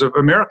quarters of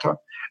America.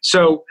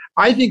 So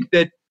I think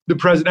that the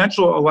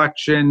presidential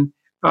election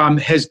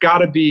has got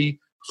to be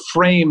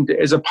framed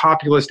as a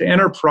populist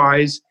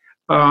enterprise.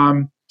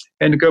 And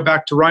to go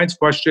back to Ryan's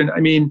question,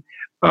 I mean,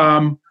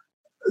 Joe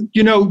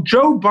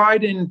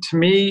Biden to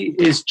me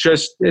is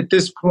just at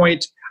this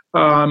point,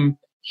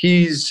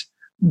 he's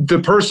the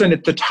person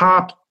at the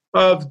top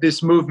of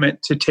this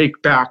movement to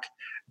take back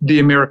the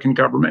American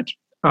government.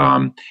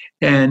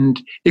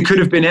 And it could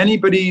have been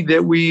anybody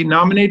that we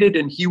nominated,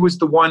 and he was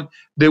the one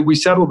that we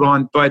settled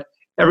on. But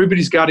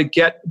everybody's got to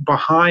get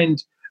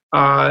behind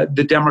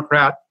the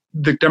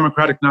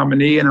Democratic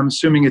nominee, and I'm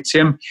assuming it's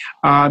him.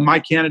 My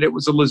candidate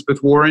was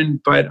Elizabeth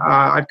Warren, but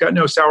I've got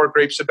no sour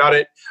grapes about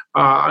it.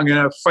 I'm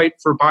going to fight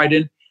for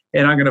Biden,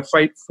 and I'm going to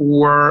fight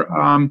for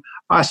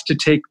us to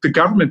take the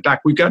government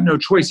back. We've got no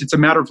choice. It's a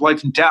matter of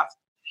life and death.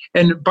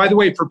 And by the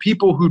way, for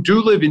people who do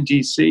live in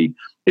D.C.,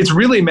 it's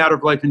really a matter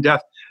of life and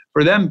death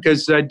for them,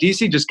 because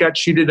D.C. just got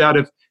cheated out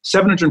of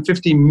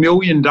 $750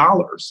 million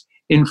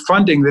in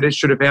funding that it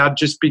should have had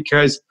just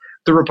because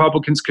the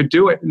Republicans could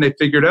do it. And they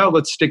figured,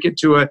 let's stick it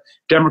to a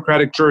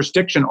Democratic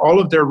jurisdiction. All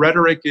of their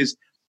rhetoric is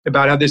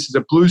about how this is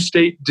a blue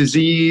state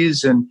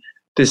disease and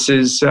This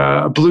is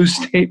a blue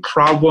state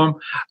problem.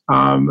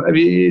 I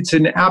mean, it's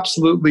an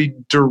absolutely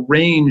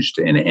deranged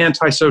and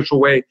antisocial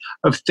way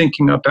of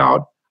thinking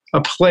about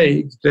a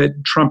plague that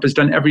Trump has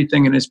done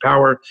everything in his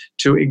power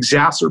to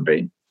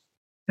exacerbate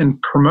and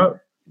promote.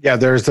 Yeah,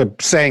 there's a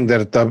saying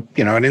that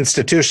an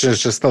institution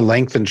is just the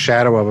length and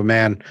shadow of a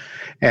man,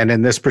 and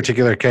in this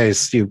particular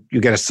case, you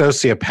get a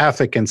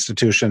sociopathic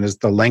institution is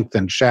the length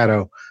and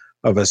shadow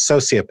of a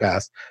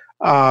sociopath.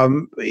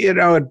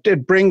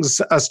 It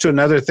brings us to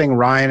another thing,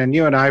 Ryan, and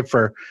you and I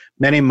for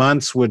many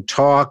months would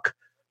talk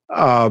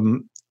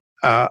about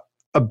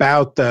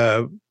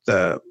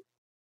the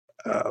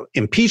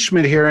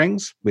impeachment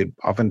hearings. We'd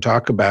often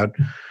talk about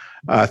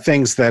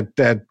things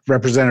that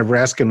Representative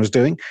Raskin was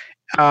doing.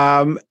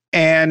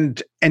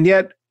 And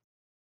yet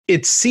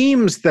it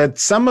seems that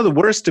some of the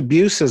worst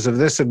abuses of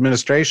this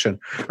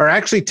administration are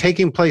actually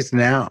taking place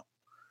now.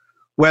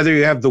 Whether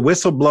you have the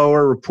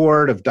whistleblower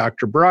report of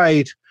Dr.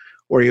 Bright,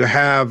 or you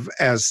have,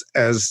 as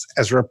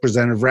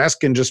Representative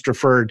Raskin just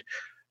referred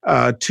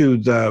to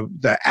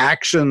the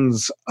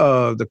actions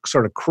of the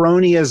sort of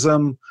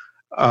cronyism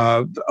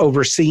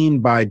overseen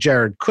by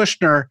Jared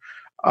Kushner,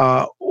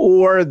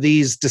 or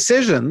these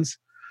decisions,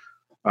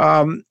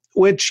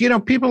 which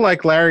people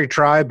like Larry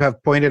Tribe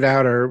have pointed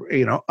out are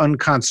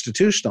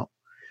unconstitutional,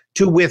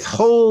 to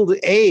withhold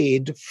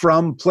aid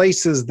from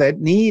places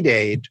that need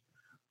aid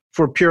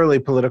for purely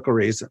political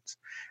reasons.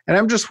 And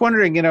I'm just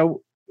wondering,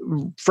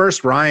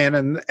 first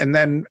Ryan, and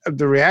then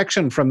the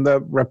reaction from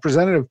the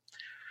representative.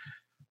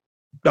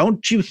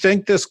 Don't you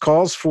think this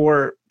calls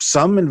for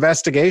some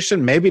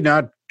investigation? Maybe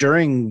not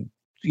during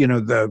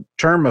the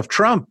term of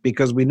Trump,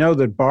 because we know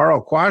that Barr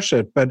will quash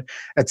it, but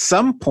at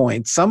some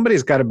point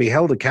somebody's got to be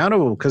held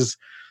accountable, because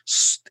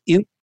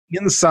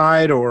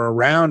inside or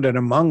around and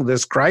among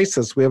this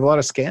crisis we have a lot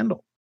of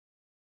scandal.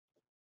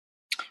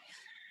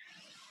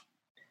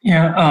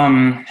 Yeah,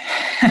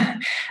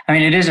 I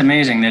mean, it is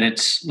amazing that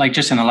it's like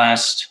just in the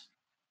last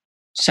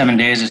 7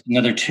 days, it's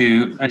another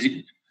two, as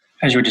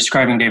you were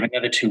describing, David,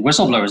 another two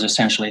whistleblowers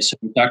essentially. So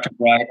Dr.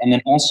 Bright, and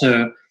then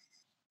also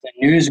the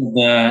news of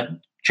the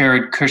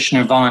Jared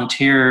Kushner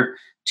volunteer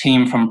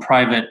team from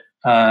private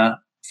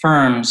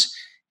firms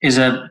is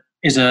a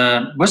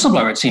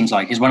whistleblower. It seems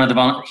like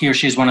he or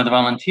she is one of the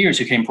volunteers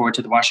who came forward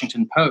to the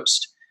Washington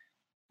Post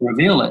to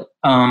reveal it.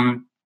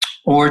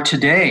 Or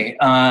today,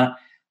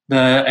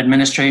 the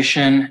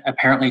administration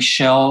apparently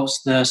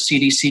shelves the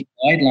CDC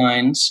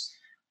guidelines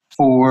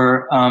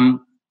for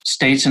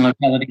states and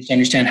localities to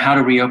understand how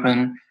to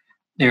reopen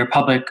their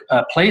public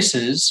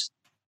places,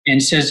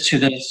 and says to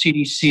the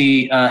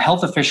CDC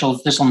health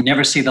officials, this will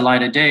never see the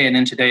light of day. And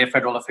then today, a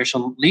federal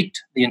official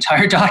leaked the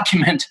entire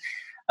document,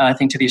 I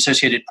think, to the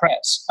Associated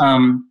Press.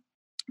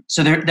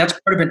 So that's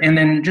part of it. And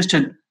then just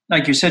to,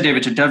 like you said,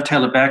 David, to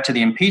dovetail it back to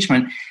the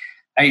impeachment,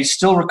 I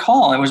still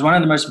recall it was one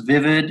of the most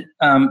vivid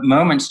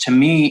moments to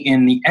me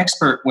in the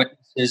expert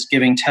witnesses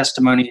giving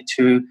testimony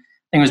to,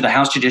 I think it was the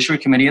House Judiciary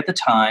Committee at the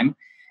time.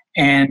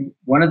 And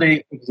one of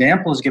the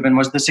examples given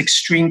was this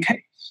extreme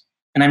case.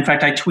 And in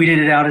fact, I tweeted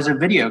it out as a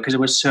video because it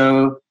was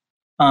so,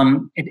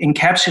 it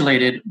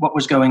encapsulated what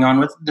was going on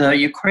with the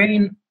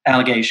Ukraine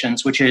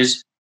allegations, which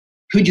is,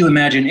 could you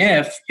imagine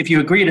if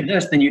you agree to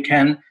this, then you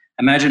can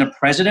imagine a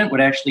president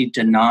would actually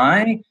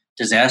deny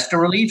disaster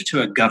relief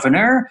to a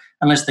governor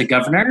unless the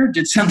governor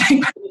did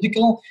something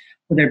political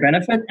for their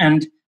benefit.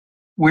 And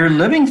we're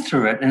living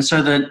through it. And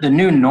so the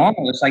new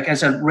normal is like,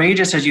 as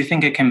outrageous as you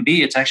think it can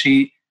be, it's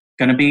actually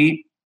going to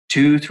be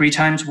 2-3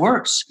 times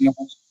worse.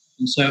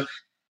 And so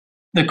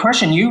the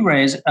question you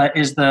raise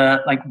is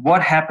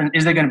what happened?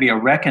 Is there going to be a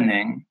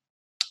reckoning?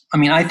 I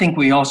mean, I think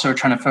we also are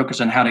trying to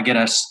focus on how to get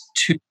us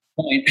to the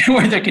point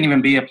where there can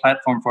even be a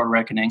platform for a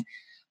reckoning.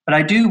 But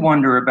I do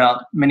wonder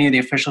about many of the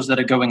officials that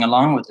are going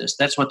along with this.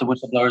 That's what the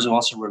whistleblowers are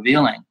also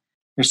revealing.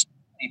 There's so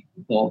many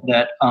people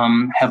that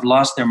have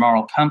lost their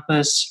moral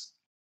compass,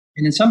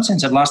 and in some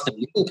sense have lost their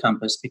legal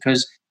compass,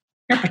 because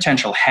there are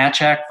potential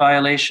Hatch Act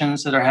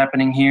violations that are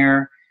happening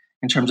here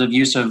in terms of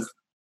use of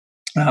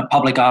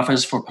public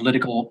office for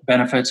political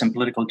benefits and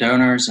political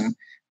donors and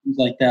things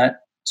like that.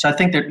 So I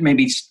think that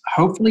maybe,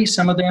 hopefully,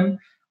 some of them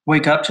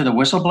wake up to the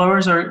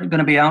whistleblowers are going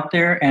to be out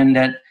there, and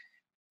that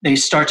they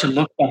start to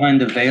look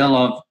behind the veil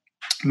of,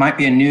 might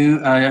be a new,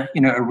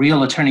 a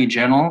real attorney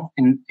general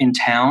in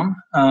town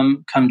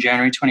come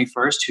January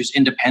 21st, who's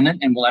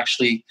independent and will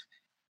actually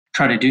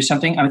try to do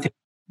something. I think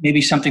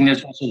maybe something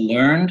that's also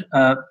learned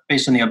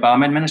based on the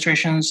Obama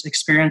administration's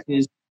experience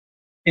is,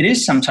 it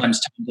is sometimes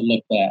time to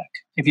look back.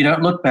 If you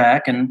don't look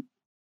back and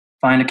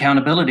find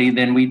accountability,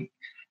 then we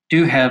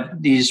do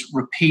have these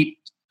repeat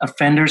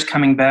offenders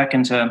coming back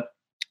into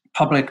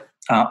public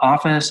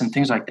office and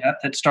things like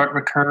that start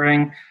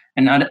recurring.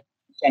 And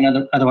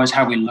otherwise,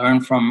 how we learn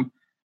from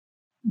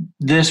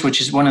this,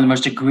 which is one of the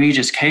most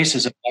egregious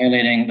cases of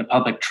violating the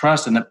public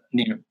trust and the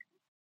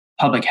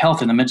public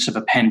health in the midst of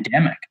a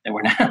pandemic that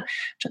we're now,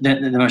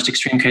 the most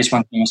extreme case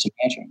one can almost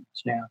imagine.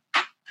 So, yeah.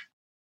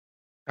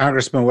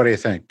 Congressman, what do you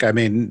think? I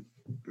mean,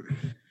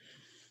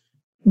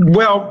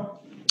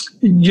 well,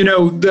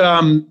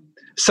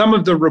 some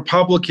of the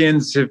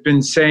Republicans have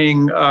been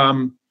saying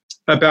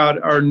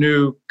about our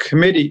new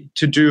committee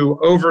to do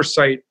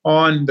oversight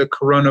on the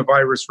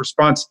coronavirus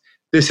response.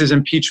 This is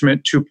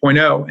impeachment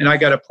 2.0. And I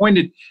got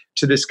appointed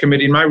to this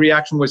committee. And my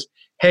reaction was,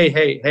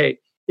 hey,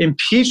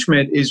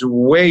 impeachment is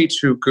way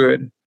too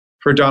good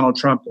for Donald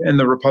Trump and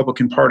the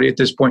Republican Party at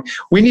this point.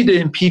 We need to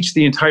impeach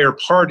the entire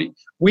party.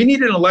 We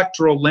need an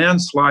electoral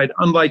landslide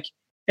unlike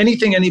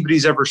anything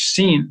anybody's ever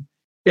seen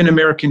in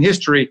American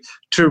history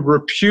to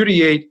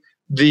repudiate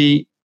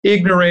the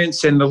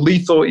ignorance and the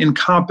lethal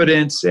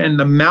incompetence and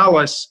the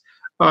malice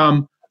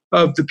of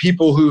the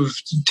people who've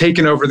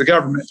taken over the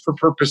government for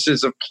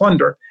purposes of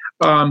plunder.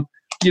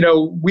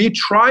 We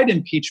tried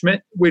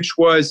impeachment, which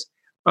was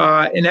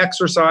an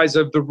exercise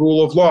of the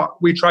rule of law.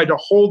 We tried to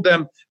hold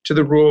them to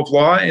the rule of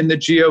law, and the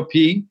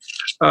GOP,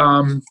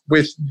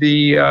 with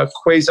the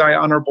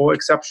quasi-honorable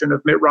exception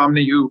of Mitt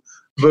Romney, who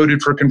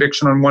voted for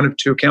conviction on one of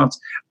two counts.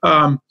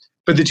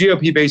 But the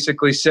GOP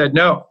basically said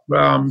no.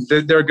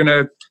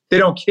 They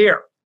don't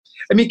care.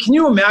 I mean, can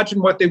you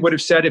imagine what they would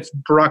have said if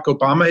Barack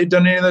Obama had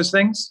done any of those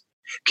things?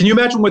 Can you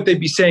imagine what they'd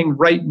be saying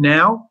right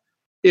now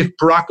if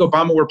Barack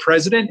Obama were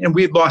president and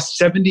we had lost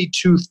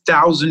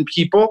 72,000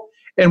 people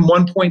and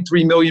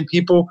 1.3 million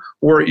people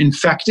were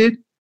infected,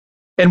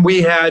 and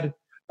we had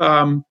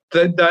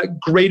the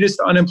greatest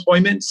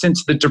unemployment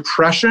since the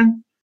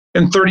Depression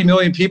and 30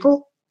 million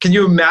people? Can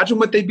you imagine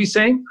what they'd be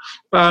saying?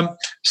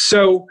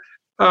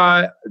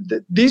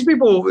 These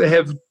people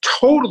have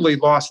totally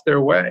lost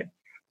their way,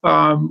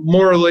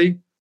 morally,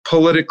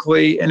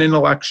 politically, and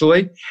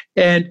intellectually.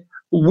 And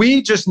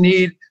we just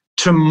need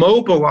to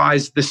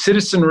mobilize the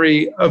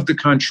citizenry of the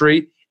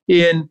country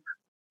in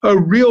a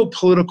real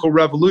political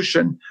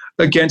revolution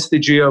against the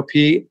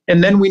GOP.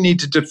 And then we need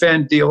to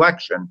defend the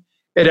election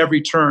at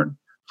every turn,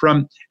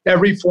 from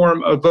every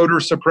form of voter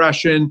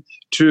suppression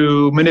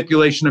to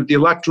manipulation of the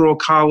Electoral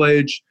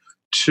College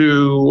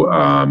to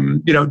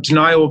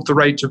denial of the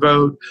right to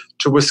vote,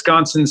 to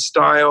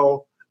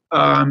Wisconsin-style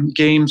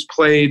games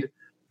played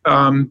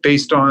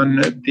based on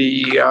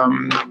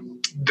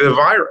the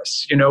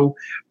virus.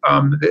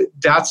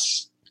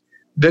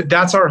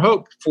 That's our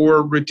hope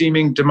for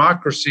redeeming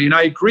democracy. And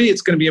I agree,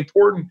 it's going to be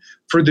important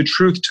for the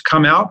truth to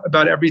come out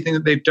about everything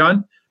that they've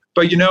done.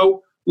 But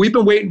we've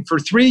been waiting for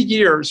 3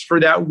 years for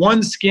that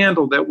one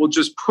scandal that will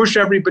just push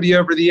everybody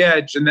over the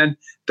edge, and then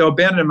they'll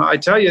abandon them. I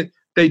tell you,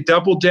 they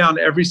doubled down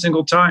every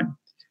single time.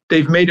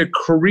 They've made a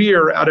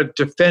career out of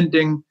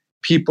defending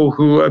people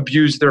who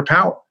abuse their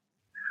power.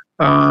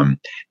 There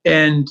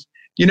have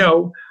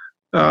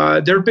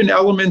been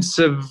elements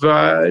of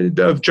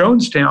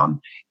Jonestown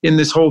in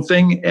this whole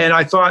thing. And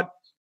I thought,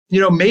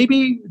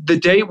 maybe the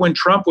day when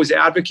Trump was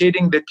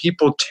advocating that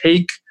people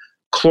take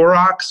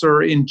Clorox or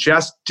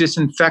ingest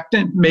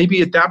disinfectant,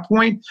 maybe at that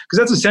point, because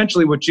that's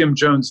essentially what Jim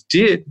Jones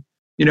did.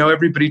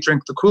 Everybody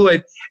drank the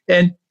Kool-Aid.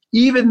 And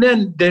even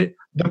then, the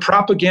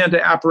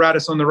propaganda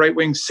apparatus on the right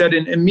wing set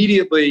in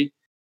immediately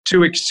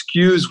to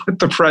excuse what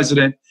the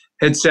president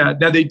had said.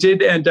 Now, they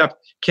did end up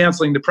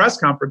canceling the press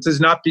conferences,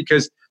 not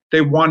because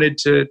they wanted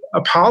to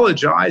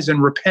apologize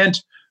and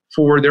repent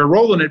for their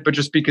role in it, but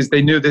just because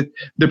they knew that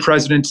the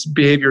president's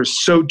behavior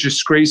is so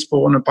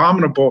disgraceful and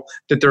abominable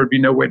that there would be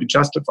no way to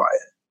justify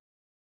it.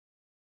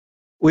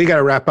 We got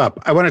to wrap up.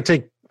 I want to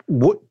take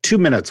 2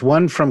 minutes,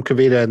 one from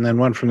Kavita and then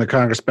one from the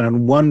congressman,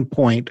 on one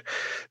point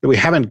that we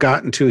haven't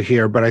gotten to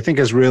here, but I think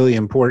is really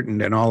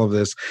important in all of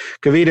this.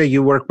 Kavita,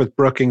 you work with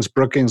Brookings.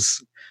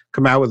 Brookings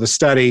come out with a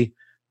study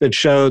that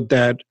showed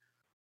that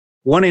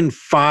 1 in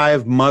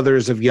 5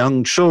 mothers of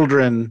young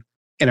children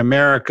in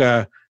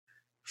America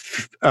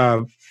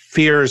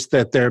fears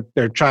that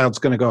their child's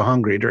going to go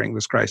hungry during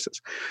this crisis.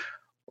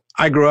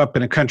 I grew up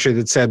in a country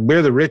that said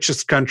we're the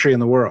richest country in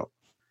the world.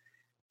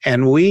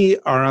 And we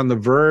are on the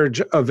verge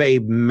of a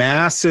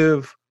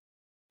massive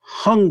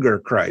hunger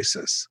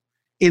crisis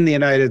in the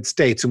United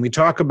States. And we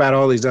talk about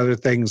all these other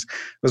things. I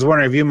was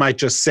wondering if you might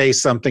just say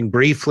something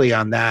briefly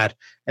on that,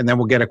 and then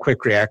we'll get a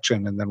quick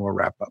reaction, and then we'll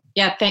wrap up.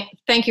 Yeah,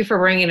 thank you for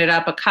bringing it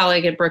up. A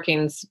colleague at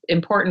Brookings,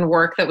 important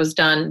work that was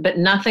done, but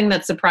nothing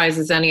that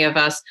surprises any of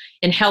us.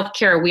 In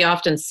healthcare, we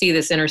often see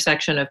this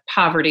intersection of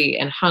poverty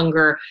and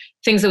hunger,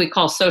 things that we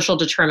call social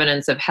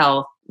determinants of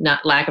health,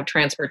 not lack of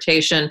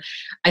transportation.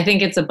 I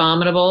think it's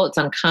abominable, it's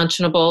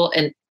unconscionable,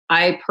 and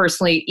I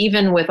personally,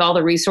 even with all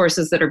the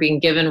resources that are being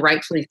given,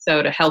 rightfully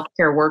so, to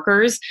healthcare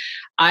workers,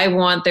 I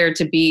want there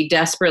to be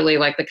desperately,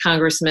 like the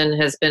congressman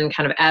has been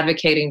kind of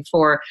advocating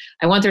for,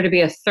 I want there to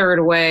be a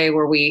third way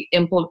where we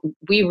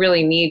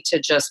really need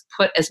to just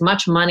put as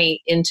much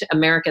money into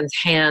Americans'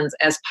 hands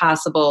as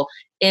possible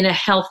in a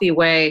healthy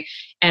way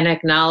and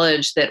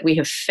acknowledge that we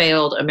have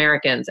failed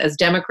Americans. As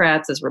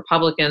Democrats, as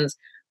Republicans,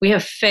 we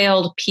have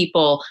failed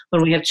people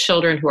when we have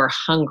children who are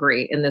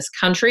hungry in this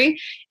country.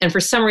 And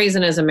for some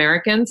reason, as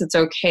Americans, it's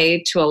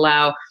okay to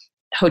allow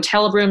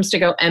hotel rooms to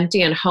go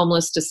empty and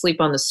homeless to sleep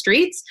on the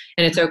streets.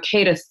 And it's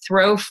okay to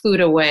throw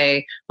food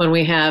away when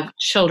we have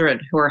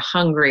children who are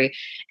hungry.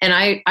 And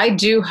I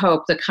do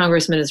hope the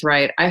congressman is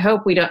right. I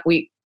hope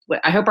we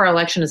I hope our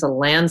election is a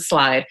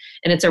landslide,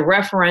 and it's a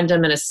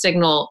referendum and a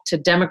signal to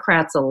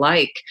Democrats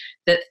alike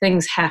that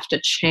things have to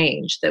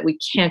change, that we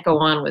can't go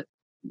on with,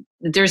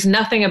 there's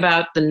nothing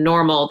about the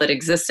normal that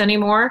exists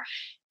anymore,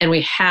 and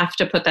we have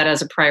to put that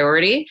as a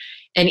priority.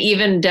 And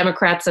even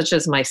Democrats such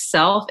as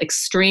myself,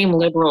 extreme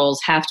liberals,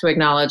 have to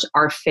acknowledge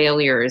our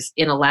failures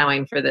in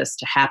allowing for this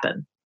to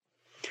happen.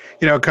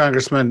 You know,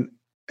 Congressman,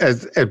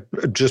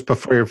 just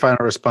before your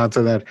final response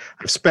on that,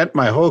 I've spent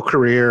my whole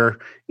career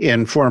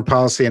in foreign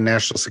policy and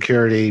national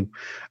security,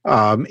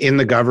 in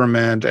the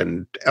government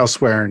and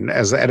elsewhere, and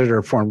as the editor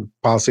of Foreign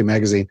Policy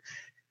magazine.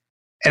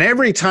 And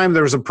every time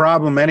there was a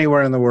problem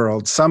anywhere in the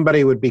world,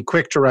 somebody would be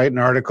quick to write an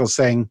article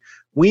saying,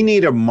 we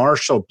need a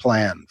Marshall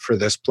Plan for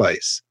this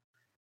place.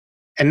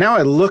 And now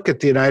I look at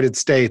the United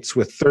States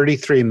with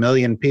 33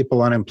 million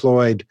people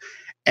unemployed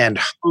and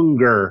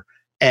hunger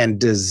and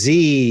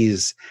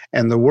disease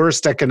and the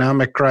worst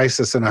economic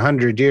crisis in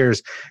 100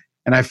 years.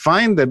 And I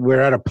find that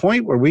we're at a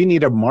point where we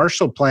need a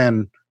Marshall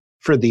Plan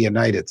for the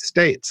United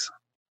States.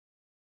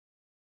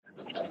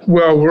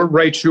 Well, we're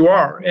right, you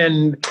are.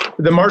 And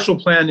the Marshall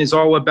Plan is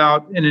all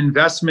about an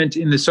investment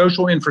in the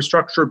social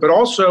infrastructure, but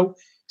also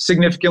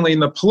significantly in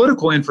the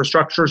political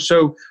infrastructure.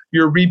 So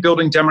you're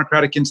rebuilding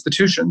democratic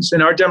institutions.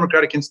 And our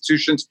democratic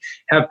institutions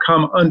have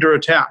come under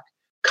attack.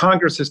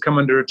 Congress has come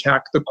under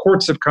attack. The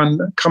courts have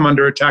come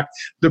under attack.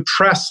 The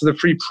press, the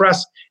free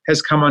press,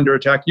 has come under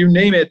attack. You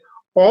name it,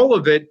 all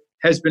of it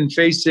has been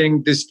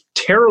facing this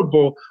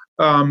terrible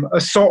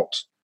assault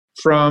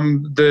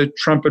from the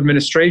Trump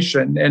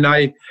administration. And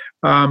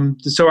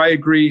so I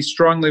agree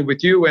strongly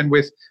with you and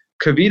with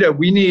Kavita.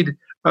 We need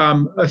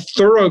a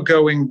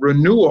thoroughgoing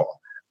renewal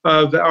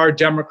of our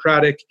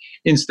democratic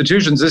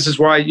institutions. This is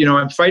why,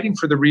 I'm fighting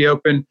for the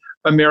Reopen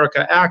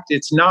America Act.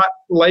 It's not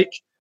like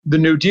the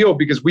New Deal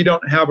because we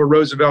don't have a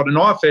Roosevelt in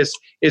office.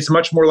 It's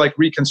much more like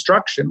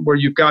Reconstruction, where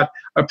you've got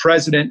a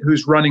president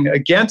who's running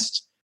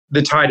against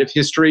the tide of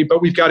history,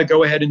 but we've got to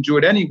go ahead and do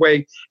it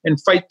anyway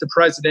and fight the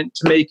president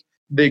to make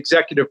the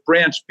executive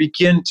branch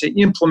begin to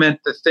implement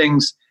the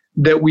things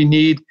that we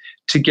need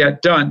to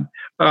get done.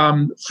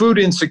 Food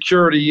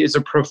insecurity is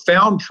a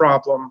profound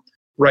problem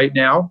right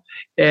now.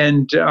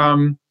 And,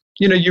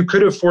 you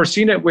could have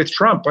foreseen it with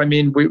Trump. I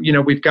mean,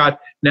 we've got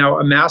now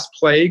a mass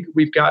plague,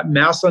 we've got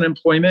mass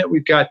unemployment,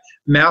 we've got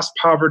mass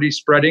poverty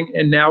spreading,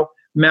 and now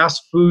mass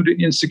food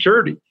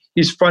insecurity.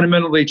 He's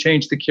fundamentally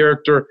changed the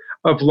character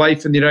of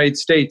life in the United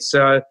States.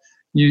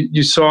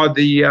 You saw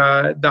the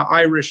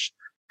Irish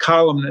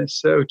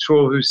columnist,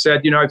 O'Toole, who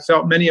said, I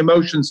felt many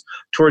emotions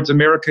towards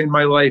America in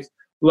my life,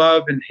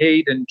 love and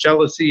hate and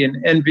jealousy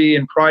and envy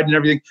and pride and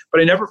everything,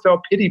 but I never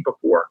felt pity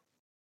before.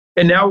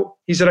 And now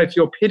he said, I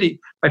feel pity.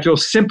 I feel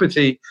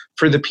sympathy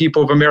for the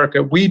people of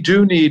America. We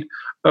do need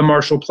a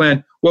Marshall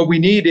Plan. What we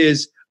need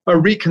is a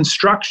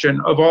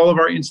reconstruction of all of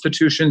our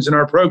institutions and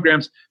our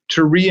programs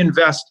to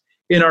reinvest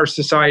in our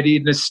society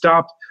and to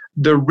stop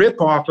the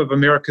ripoff of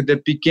America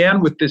that began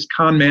with this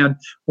con man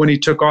when he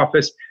took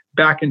office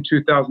back in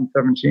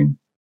 2017.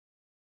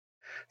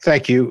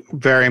 Thank you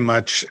very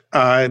much.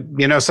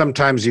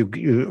 Sometimes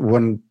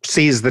one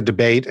sees the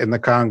debate in the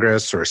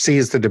Congress or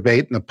sees the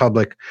debate in the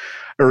public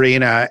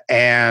arena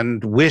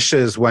and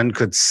wishes one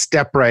could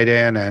step right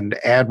in and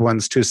add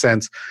one's 2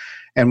 cents.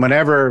 And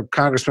whenever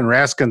Congressman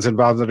Raskin's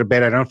involved in the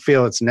debate, I don't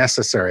feel it's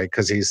necessary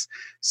because he's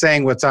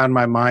saying what's on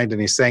my mind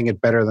and he's saying it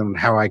better than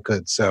how I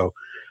could. So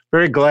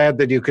very glad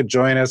that you could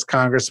join us,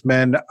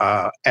 Congressman,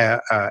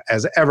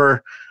 as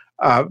ever.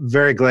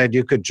 Very glad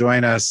you could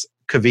join us.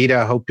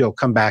 Kavita, hope you'll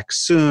come back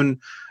soon.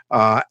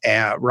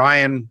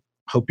 Ryan,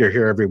 hope you're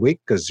here every week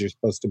because you're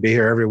supposed to be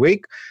here every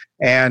week.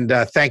 And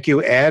thank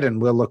you, Ed,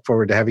 and we'll look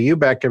forward to having you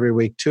back every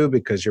week too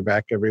because you're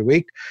back every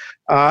week.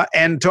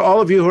 And to all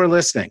of you who are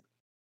listening,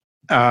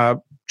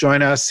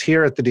 join us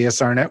here at the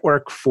DSR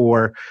Network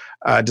for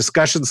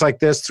discussions like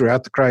this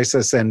throughout the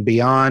crisis and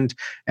beyond.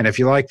 And if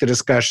you like the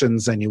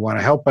discussions and you want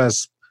to help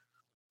us,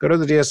 go to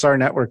the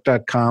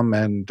dsrnetwork.com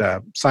and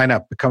sign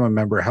up, become a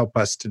member, help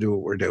us to do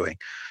what we're doing.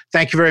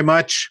 Thank you very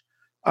much.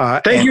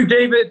 Thank you,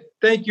 David.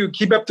 Thank you.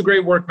 Keep up the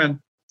great work, man.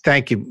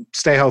 Thank you.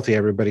 Stay healthy,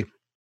 everybody.